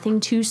there's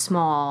nothing too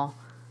small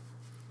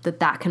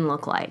that can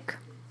look like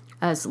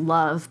as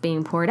love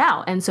being poured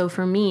out. And so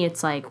for me,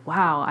 it's like,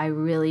 wow, I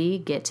really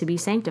get to be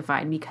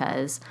sanctified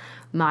because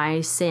my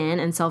sin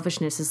and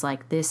selfishness is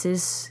like, this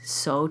is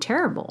so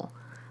terrible.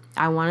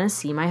 I want to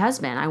see my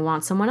husband. I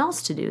want someone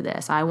else to do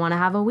this. I want to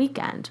have a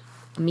weekend.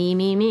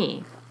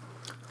 Me.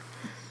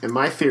 And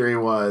my theory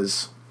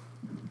was,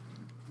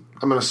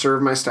 I'm going to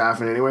serve my staff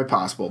in any way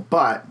possible.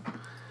 But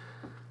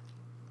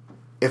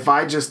if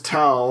I just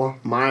tell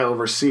my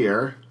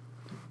overseer,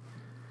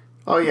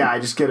 oh yeah, I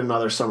just get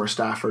another summer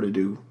staffer to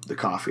do the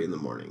coffee in the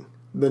morning,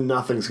 then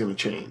nothing's going to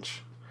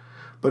change.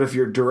 But if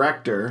your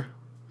director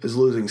is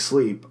losing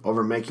sleep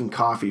over making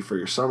coffee for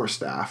your summer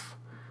staff,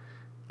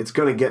 it's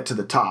going to get to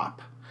the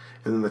top.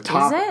 And then the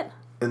top... Is it?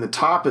 And the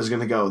top is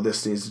going to go,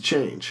 this needs to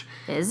change.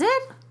 Is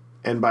it?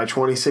 And by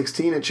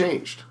 2016, it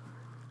changed.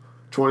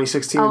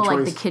 2016 and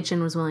like the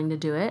kitchen was willing to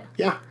do it?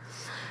 Yeah.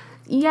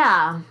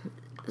 Yeah.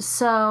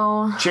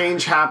 So...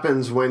 Change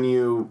happens when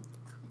you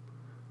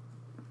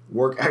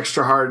work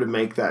extra hard to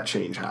make that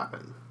change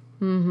happen.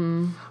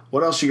 Mm-hmm.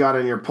 What else you got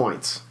in your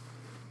points?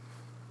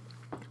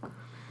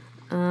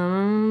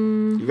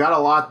 You got a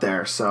lot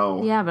there,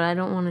 so... Yeah, but I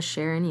don't want to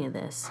share any of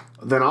this.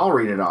 Then I'll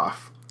read it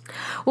off.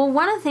 Well,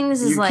 one of the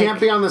things is you can't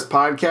be on this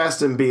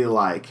podcast and be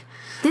like...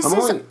 This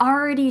is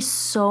already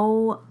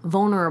so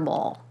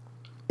vulnerable.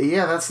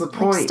 Yeah, that's the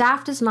point. Like,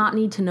 staff does not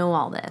need to know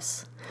all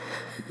this.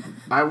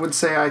 I would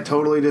say I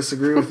totally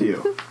disagree with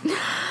you.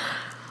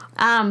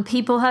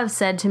 People have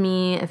said to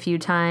me a few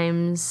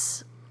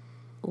times,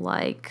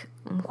 like,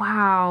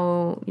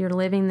 wow, you're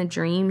living the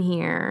dream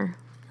here.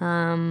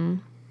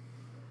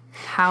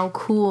 How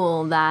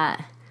cool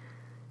that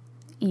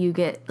you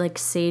get, like,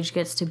 Sage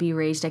gets to be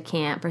raised at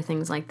camp or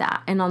things like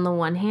that. And on the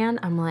one hand,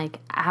 I'm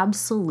like,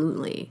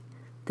 absolutely.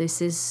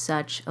 This is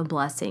such a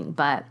blessing.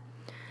 But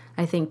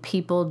I think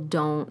people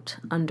don't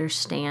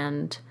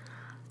understand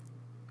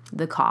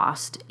the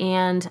cost.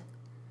 And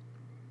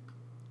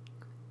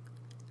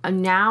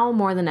now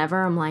more than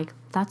ever, I'm like,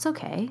 that's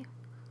okay.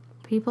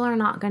 People are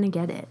not going to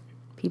get it.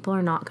 People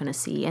are not going to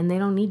see, and they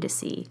don't need to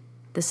see.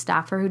 The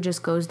staffer who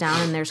just goes down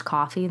and there's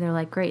coffee, they're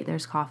like, great,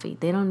 there's coffee.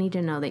 They don't need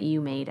to know that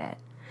you made it.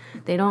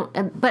 They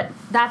don't, but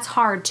that's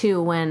hard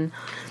too when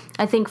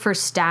I think for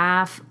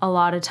staff, a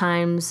lot of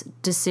times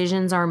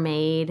decisions are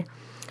made,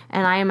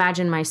 and I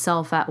imagine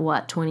myself at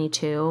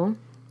 22,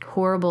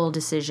 horrible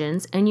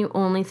decisions, and you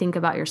only think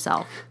about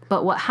yourself.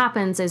 But what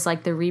happens is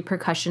like the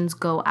repercussions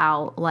go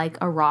out like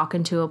a rock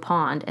into a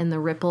pond, and the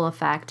ripple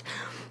effect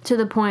to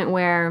the point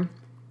where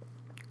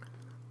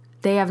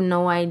they have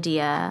no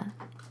idea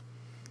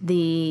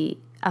the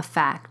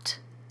effect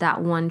that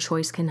one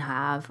choice can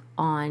have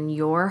on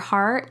your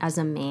heart as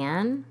a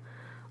man,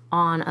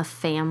 on a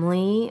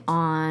family,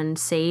 on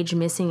Sage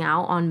missing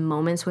out on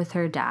moments with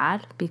her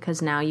dad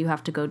because now you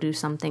have to go do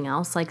something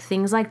else. Like,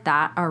 things like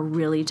that are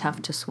really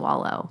tough to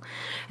swallow.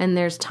 And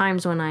there's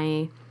times when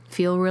I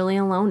feel really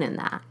alone in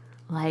that.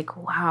 Like,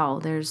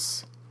 wow,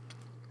 there's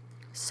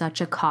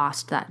such a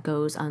cost that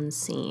goes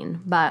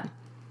unseen. But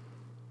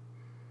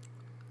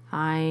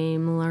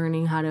I'm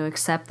learning how to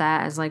accept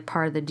that as like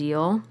part of the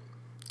deal.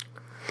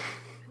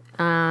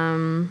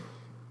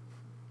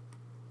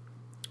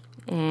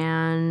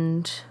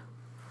 And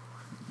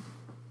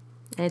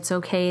it's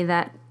okay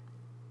that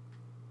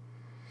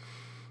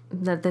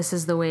this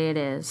is the way it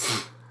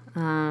is.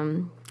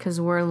 'Cause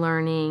we're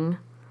learning,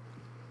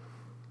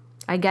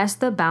 I guess,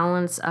 the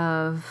balance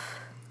of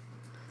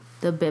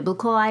the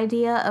biblical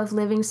idea of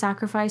living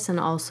sacrifice and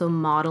also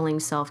modeling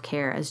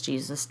self-care as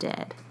Jesus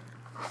did.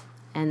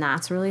 And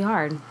that's really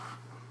hard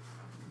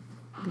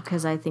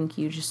because I think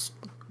you just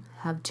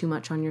have too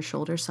much on your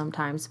shoulders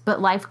sometimes.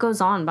 But life goes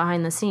on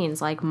behind the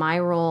scenes. Like, my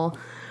role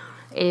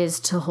is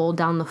to hold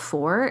down the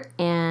fort,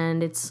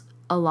 and it's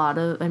a lot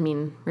of, I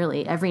mean,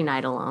 really every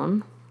night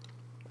alone.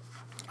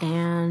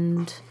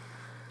 And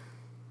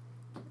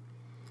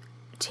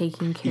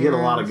taking care of... You get a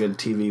lot of good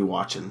TV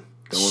watching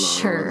going on.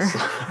 Sure.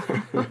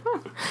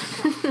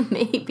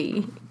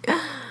 Maybe.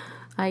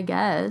 I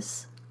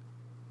guess.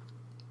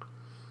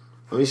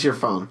 Let me see your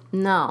phone.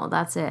 No,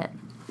 that's it.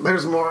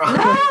 There's more.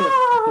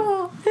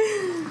 No!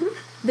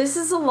 This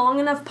is a long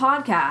enough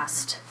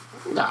podcast.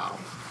 No.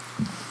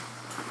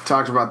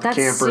 Talked about the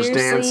campers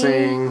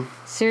dancing.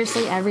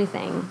 Seriously,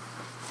 everything.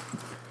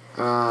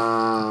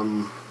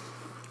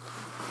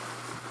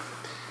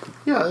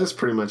 Yeah, that's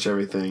pretty much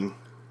everything.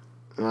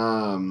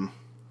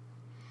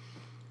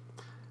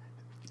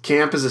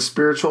 Camp is a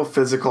spiritual,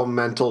 physical,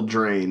 mental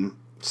drain.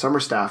 Summer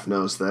staff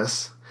knows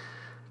this.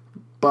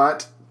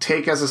 But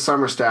take as a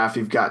summer staff,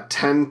 you've got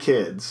 10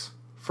 kids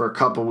for a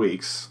couple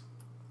weeks.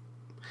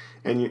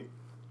 And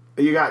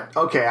you got,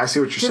 okay, I see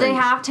what you're saying. Do they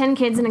have 10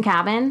 kids in a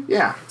cabin?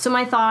 Yeah. So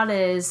my thought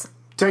is...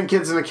 10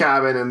 kids in a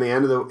cabin, and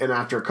and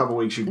after a couple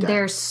weeks, you're dead.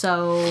 They're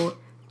so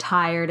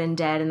tired and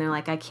dead, and they're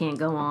like, I can't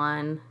go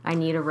on. I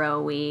need a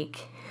row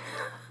week.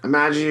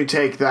 Imagine you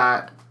take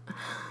that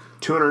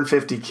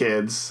 250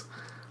 kids,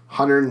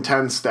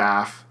 110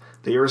 staff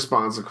that you're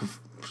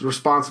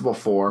responsible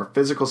for,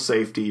 physical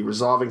safety,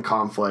 resolving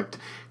conflict,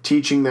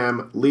 teaching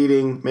them,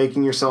 leading,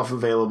 making yourself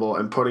available,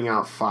 and putting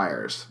out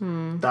fires.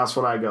 That's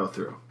what I go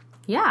through.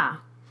 Yeah.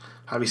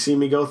 Have you seen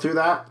me go through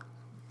that?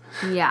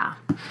 Yeah.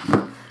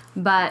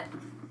 But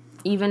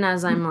even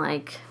as I'm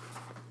like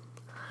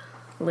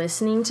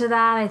listening to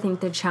that, I think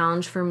the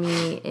challenge for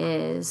me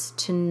is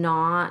to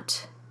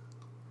not...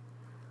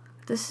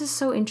 This is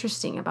so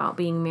interesting about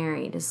being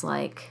married, is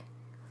like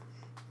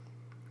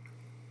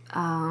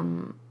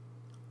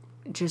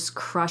just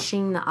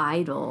crushing the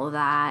idol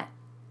that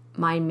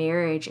my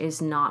marriage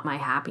is not my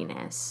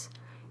happiness.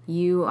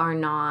 You are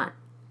not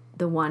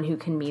the one who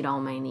can meet all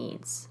my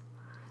needs.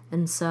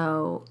 And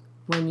so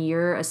when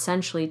you're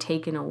essentially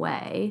taken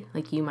away,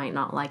 like, you might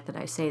not like that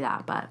I say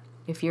that, but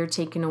if you're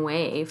taken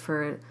away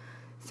for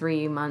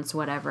 3 months,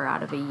 whatever,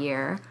 out of a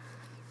year,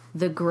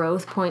 the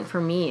growth point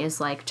for me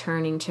is like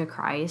turning to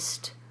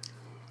Christ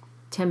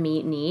to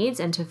meet needs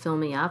and to fill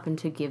me up and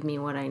to give me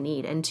what I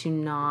need, and to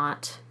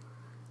not,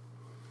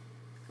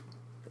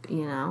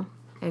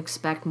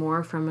 expect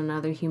more from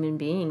another human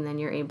being than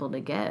you're able to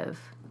give.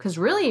 Because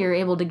really you're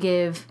able to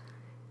give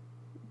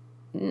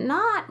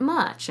not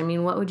much. I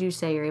mean, what would you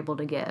say you're able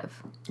to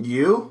give?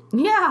 You?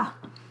 Yeah.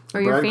 Or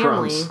your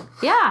family.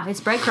 Breadcrumbs. Yeah,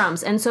 it's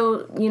breadcrumbs. And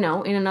so,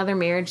 in another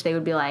marriage, they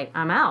would be like,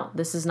 I'm out.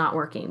 This is not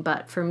working.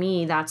 But for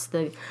me,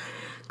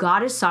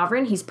 God is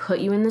sovereign. He's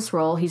put you in this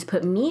role. He's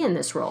put me in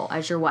this role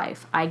as your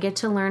wife. I get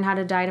to learn how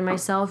to die to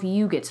myself.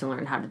 You get to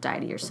learn how to die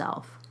to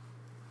yourself.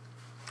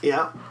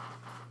 Yeah.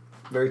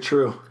 Very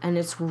true. And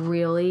it's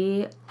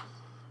really,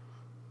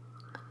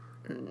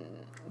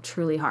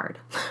 truly hard.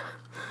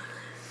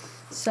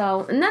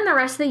 So, and then the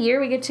rest of the year,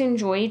 we get to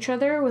enjoy each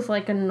other with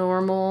like a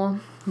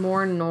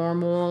more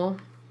normal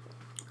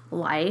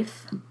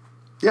life.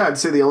 Yeah, I'd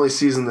say the only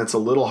season that's a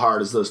little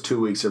hard is those 2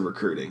 weeks of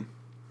recruiting.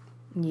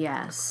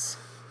 Yes.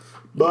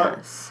 But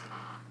yes.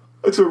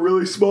 It's a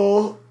really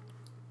small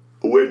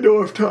window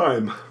of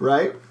time,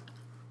 right?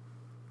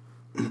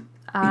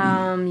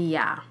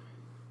 Yeah.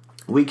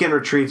 Weekend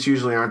retreats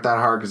usually aren't that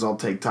hard because I'll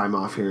take time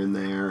off here and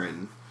there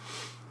and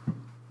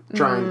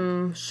try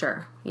and...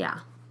 Sure. Yeah.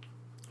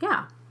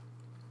 Yeah.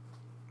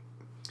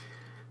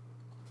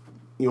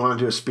 You want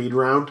to do a speed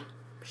round?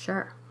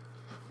 Sure.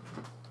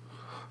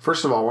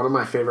 First of all, one of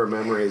my favorite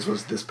memories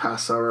was this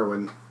past summer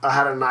when I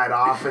had a night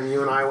off and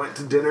you and I went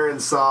to dinner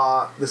and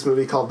saw this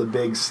movie called The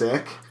Big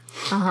Sick.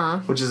 Uh-huh.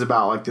 Which is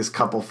about like this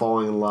couple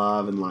falling in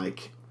love and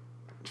like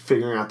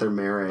figuring out their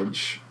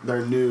marriage,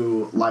 their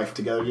new life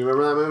together. Do you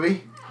remember that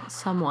movie?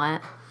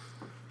 Somewhat.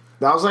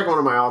 That was like one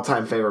of my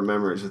all-time favorite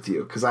memories with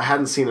you because I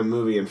hadn't seen a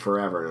movie in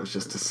forever, and it was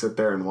just to sit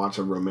there and watch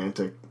a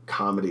romantic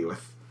comedy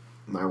with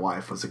my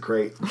wife was a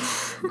great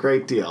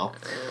deal.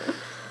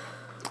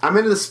 I'm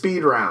into the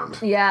speed round.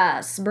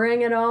 Yes,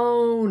 bring it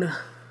on.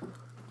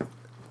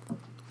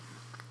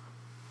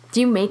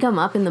 Do you make them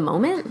up in the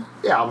moment?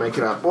 Yeah, I'll make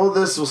it up. Well,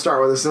 we'll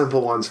start with the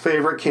simple ones.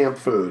 Favorite camp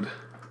food?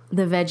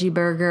 The veggie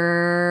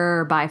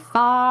burger by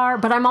far,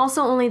 but I'm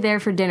also only there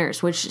for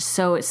dinners, which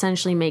so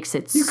essentially makes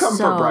it You come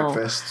for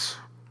breakfasts.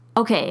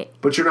 Okay.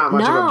 But you're not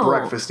much of a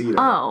breakfast eater.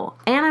 Oh,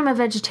 and I'm a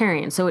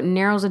vegetarian, so it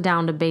narrows it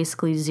down to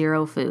basically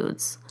 0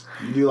 foods.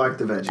 You like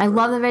the veggie burger. I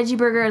love the veggie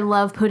burger. I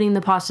love putting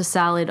the pasta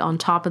salad on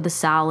top of the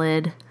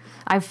salad.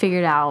 I've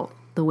figured out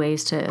the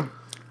ways to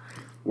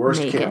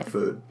Worst make camp it.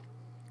 food?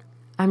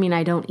 I mean,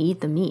 I don't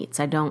eat the meats.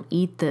 I don't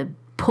eat the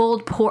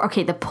pulled pork.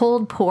 Okay, the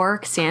pulled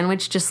pork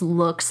sandwich just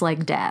looks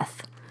like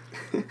death.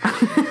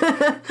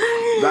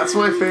 That's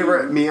my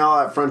favorite meal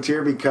at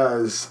Frontier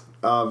because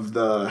of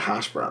the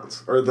hash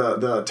browns or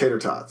the tater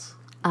tots.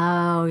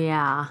 Oh,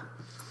 yeah.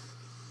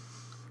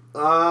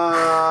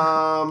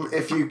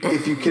 If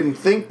you can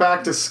think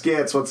back to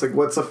skits, what's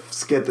a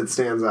skit that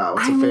stands out?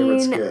 What's a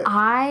favorite skit?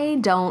 I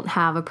don't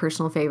have a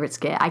personal favorite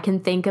skit. I can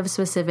think of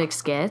specific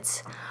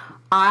skits.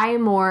 I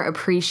more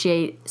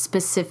appreciate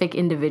specific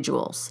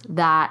individuals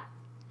that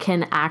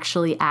can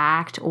actually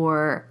act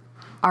or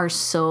are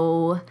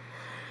so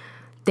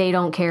they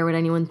don't care what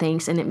anyone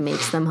thinks and it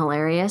makes them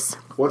hilarious.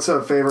 What's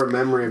a favorite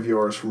memory of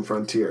yours from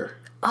Frontier?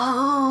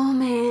 Oh,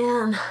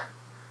 man.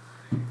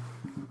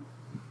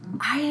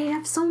 I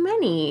have so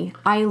many.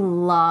 I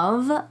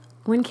love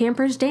when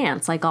campers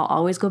dance. Like, I'll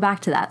always go back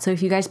to that. So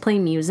if you guys play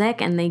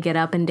music and they get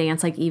up and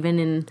dance, like, even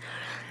in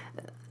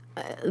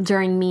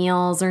during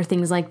meals or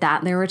things like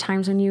that, there were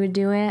times when you would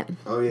do it.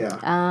 Oh, yeah.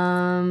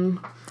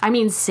 I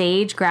mean,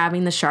 Sage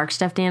grabbing the shark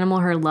stuffed animal,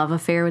 her love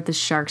affair with the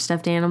shark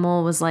stuffed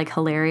animal was, like,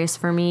 hilarious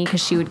for me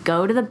because she would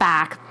go to the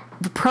back,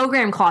 the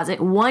program closet,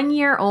 a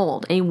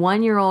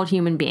 1-year-old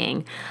human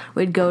being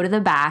would go to the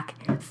back,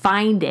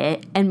 find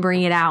it, and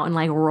bring it out and,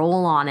 like,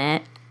 roll on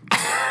it.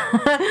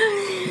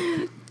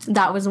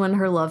 That was when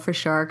her love for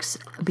sharks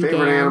began.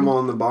 Favorite animal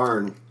in the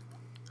barn?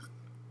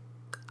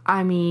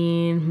 I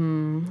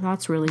mean,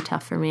 that's really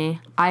tough for me.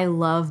 I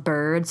love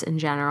birds in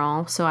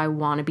general, so I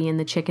want to be in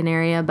the chicken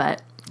area,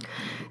 but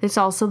it's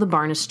also the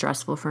barn is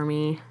stressful for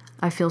me.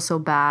 I feel so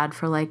bad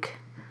for, like,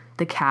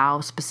 the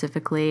cow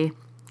specifically.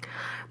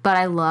 But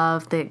I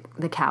love the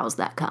cows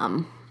that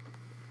come.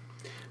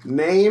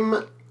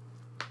 Name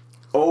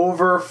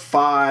over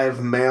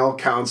 5 male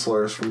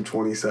counselors from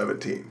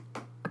 2017.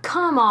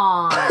 Come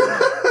on.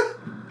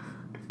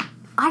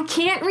 I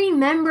can't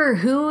remember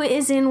who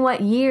is in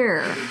what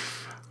year.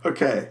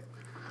 Okay.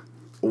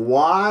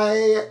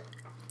 Why?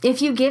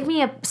 If you give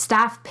me a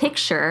staff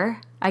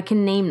picture, I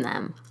can name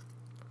them.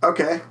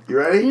 Okay. You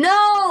ready?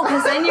 No,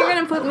 because then you're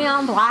going to put me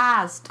on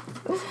blast.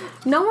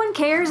 No one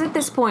cares at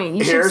this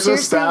point. Here's a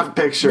staff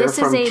picture. This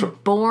is a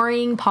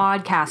boring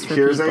podcast for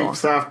Here's people. a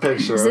staff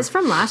picture. Is this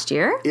from last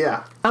year?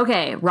 Yeah.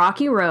 Okay,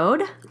 Rocky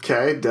Road.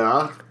 Okay,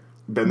 duh.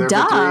 Been there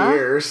for 3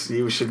 years.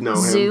 You should know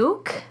him.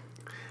 Zook.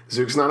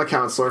 Zook's not a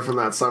counselor from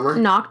that summer.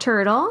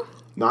 Nocturtle.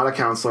 Not a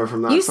counselor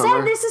from that You summer.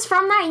 said this is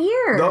from that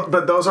year.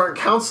 But those aren't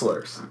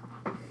counselors.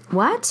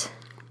 What?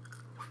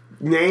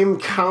 Name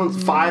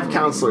 5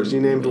 counselors.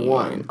 You named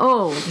 1.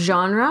 Oh,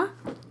 genre?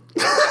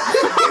 He's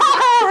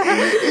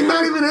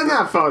not even in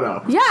that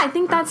photo. Yeah, I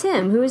think that's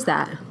him. Who is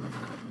that?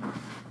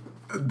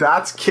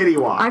 That's Kitty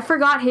Walk. I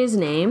forgot his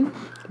name,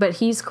 but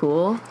he's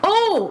cool.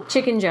 Oh,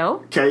 Chicken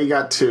Joe. Okay, you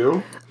got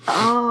 2.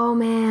 Oh,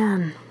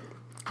 man.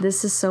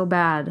 This is so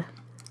bad.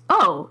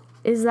 Oh,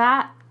 is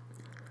that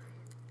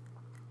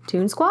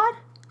Toon Squad?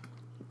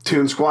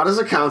 Toon Squad is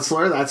a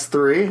counselor. That's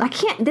 3. I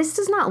can't. This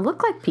does not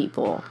look like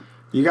people.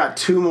 You got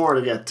 2 more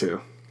to get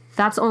to.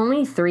 That's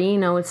only 3.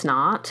 No, it's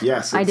not.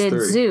 Yes, I it's did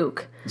 3.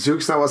 Zook.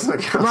 Zook's that wasn't a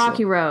counselor.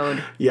 Rocky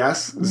Road.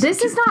 Yes.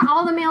 This is not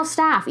all the male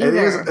staff either. It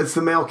is. It's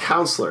the male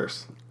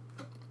counselors.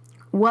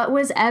 What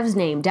was Ev's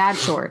name? Dad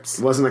Shorts.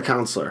 Wasn't a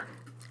counselor.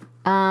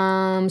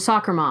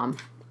 Soccer Mom.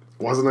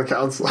 Wasn't a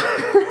counselor.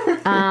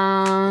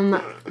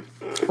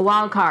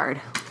 Wild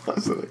Card.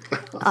 Wasn't a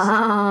counselor.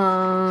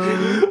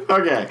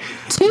 Okay.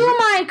 To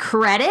my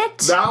credit.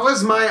 That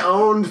was my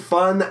own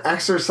fun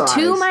exercise.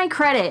 To my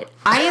credit,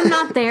 I am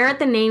not there at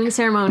the naming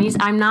ceremonies.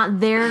 I'm not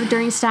there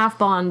during staff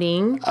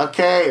bonding.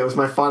 Okay, it was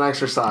my fun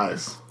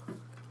exercise.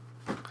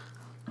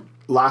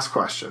 Last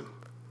question.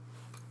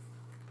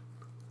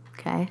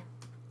 Okay.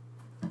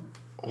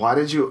 Why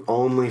did you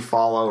only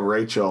follow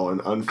Rachel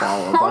and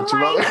unfollow a bunch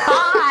of others?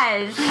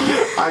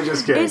 Gosh. I'm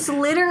just kidding. It's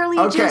literally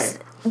just...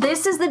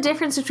 This is the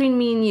difference between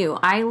me and you.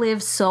 I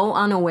live so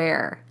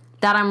unaware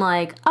that I'm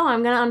like, oh,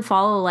 I'm going to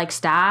unfollow like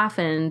staff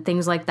and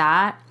things like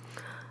that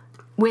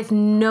with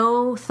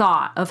no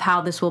thought of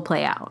how this will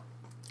play out.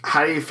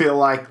 How do you feel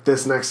like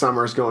this next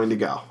summer is going to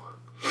go?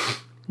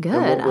 Good.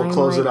 And we'll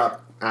close it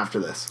up after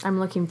this. I'm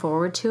looking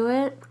forward to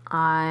it.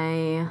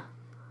 I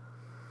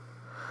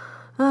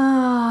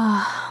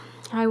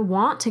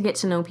want to get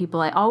to know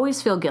people. I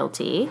always feel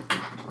guilty,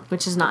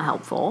 which is not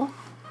helpful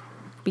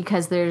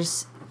because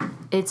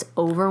it's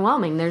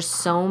overwhelming. There's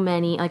so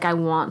many, like I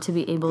want to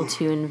be able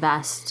to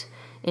invest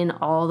in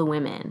all the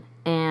women,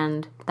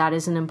 and that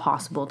is an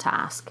impossible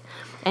task.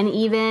 And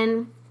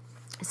even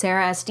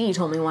Sarah SD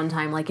told me one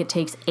time, like, it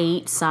takes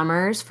 8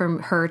 summers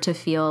for her to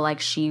feel like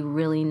she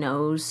really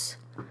knows.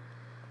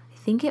 I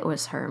think it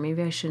was her.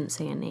 Maybe I shouldn't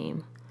say a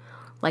name.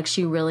 Like,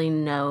 she really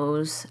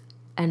knows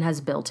and has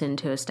built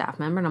into a staff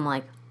member. And I'm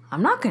like,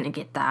 I'm not going to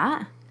get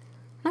that. I'm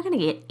not going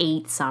to get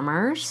 8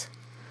 summers.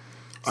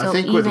 So I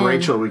think with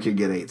Rachel, we could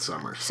get 8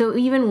 summers. So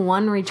even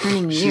one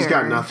returning year. She's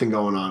got nothing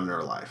going on in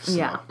her life. So.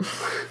 Yeah.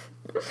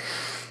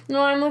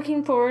 No, I'm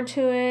looking forward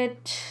to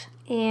it.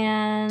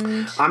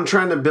 And I'm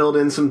trying to build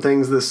in some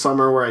things this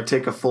summer where I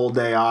take a full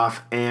day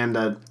off and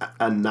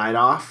a night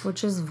off.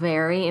 Which is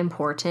very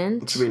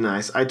important. Which would be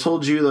nice. I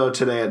told you, though,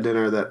 today at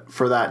dinner that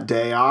for that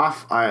day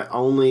off, I'm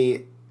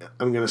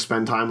going to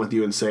spend time with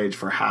you and Sage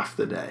for half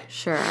the day.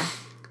 Sure.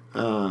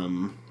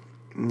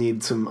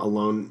 Need some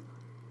alone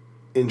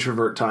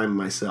introvert time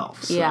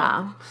myself. So.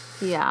 Yeah.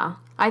 Yeah.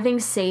 I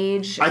think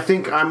Sage... I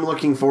think I'm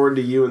looking forward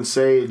to you and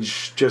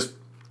Sage.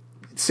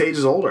 Sage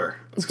is older.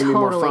 It's going to be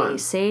more fun.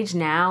 Sage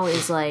now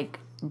is like,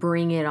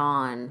 bring it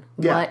on.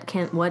 Yeah.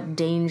 What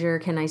danger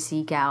can I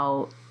seek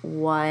out?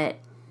 What,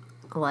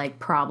 like,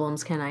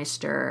 problems can I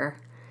stir?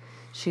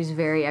 She's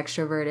very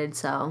extroverted,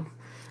 so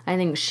I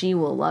think she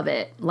will love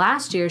it.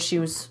 Last year, she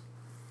was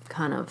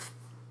kind of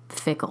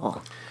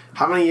fickle.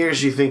 How many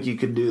years do you think you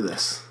could do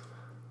this?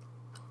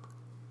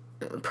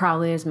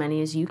 Probably as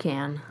many as you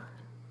can.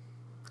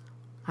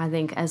 I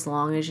think as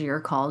long as you're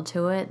called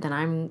to it, then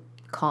I'm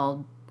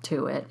called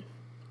to it.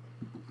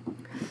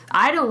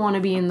 I don't want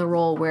to be in the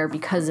role where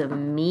because of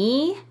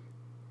me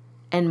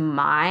and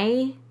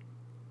my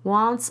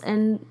wants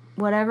and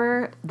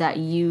whatever, that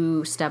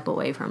you step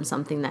away from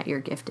something that you're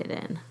gifted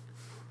in.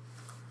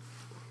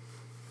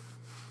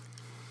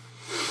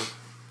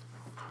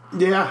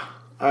 Yeah,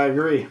 I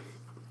agree.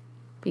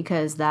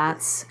 Because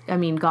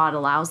God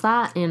allows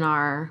that in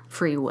our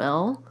free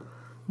will,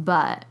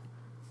 but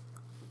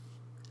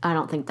I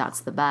don't think that's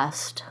the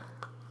best.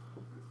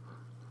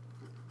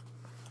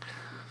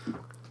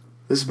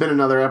 This has been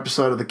another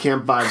episode of the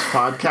Camp Vibes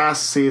Podcast,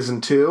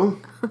 Season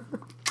 2.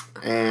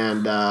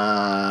 And,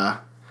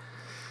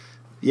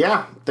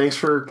 yeah, thanks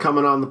for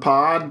coming on the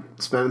pod,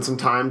 spending some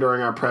time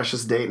during our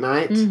precious date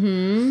night.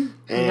 Mm-hmm.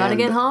 We gotta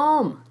get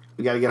home.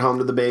 We gotta get home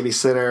to the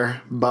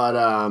babysitter, but,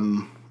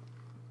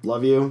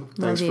 love you.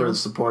 Thanks for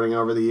supporting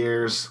over the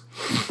years.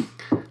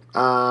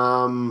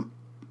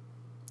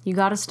 You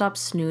gotta stop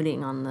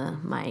snooting on the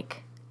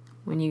mic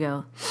when you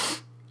go.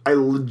 I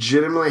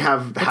legitimately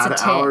have had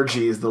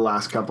allergies the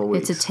last couple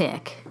weeks. It's a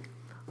tick.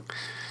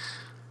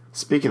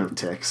 Speaking of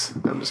ticks,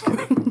 I'm just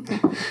kidding.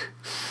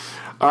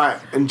 All right,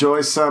 enjoy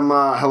some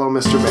Hello,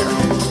 Mr. Bear.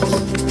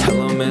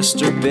 Hello,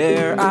 Mr.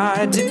 Bear,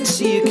 I didn't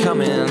see you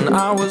coming.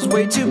 I was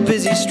way too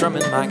busy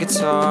strumming my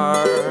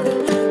guitar.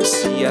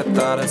 See, I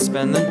thought I'd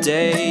spend the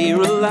day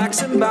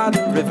relaxing by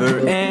the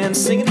river and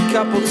singing a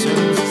couple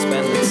tunes and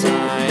spend the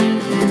time.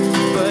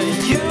 But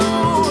you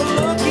were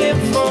looking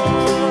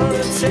for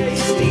a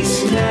tasty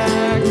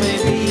snack,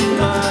 maybe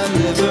my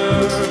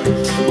liver.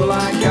 Well,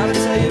 I gotta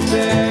tell you,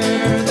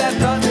 Bear, that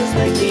thought does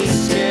make me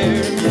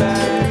scared. In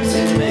fact,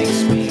 it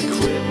makes me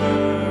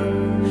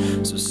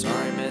quiver. So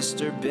sorry,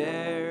 Mr.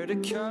 Bear, to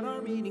cut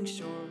our meeting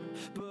short,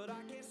 but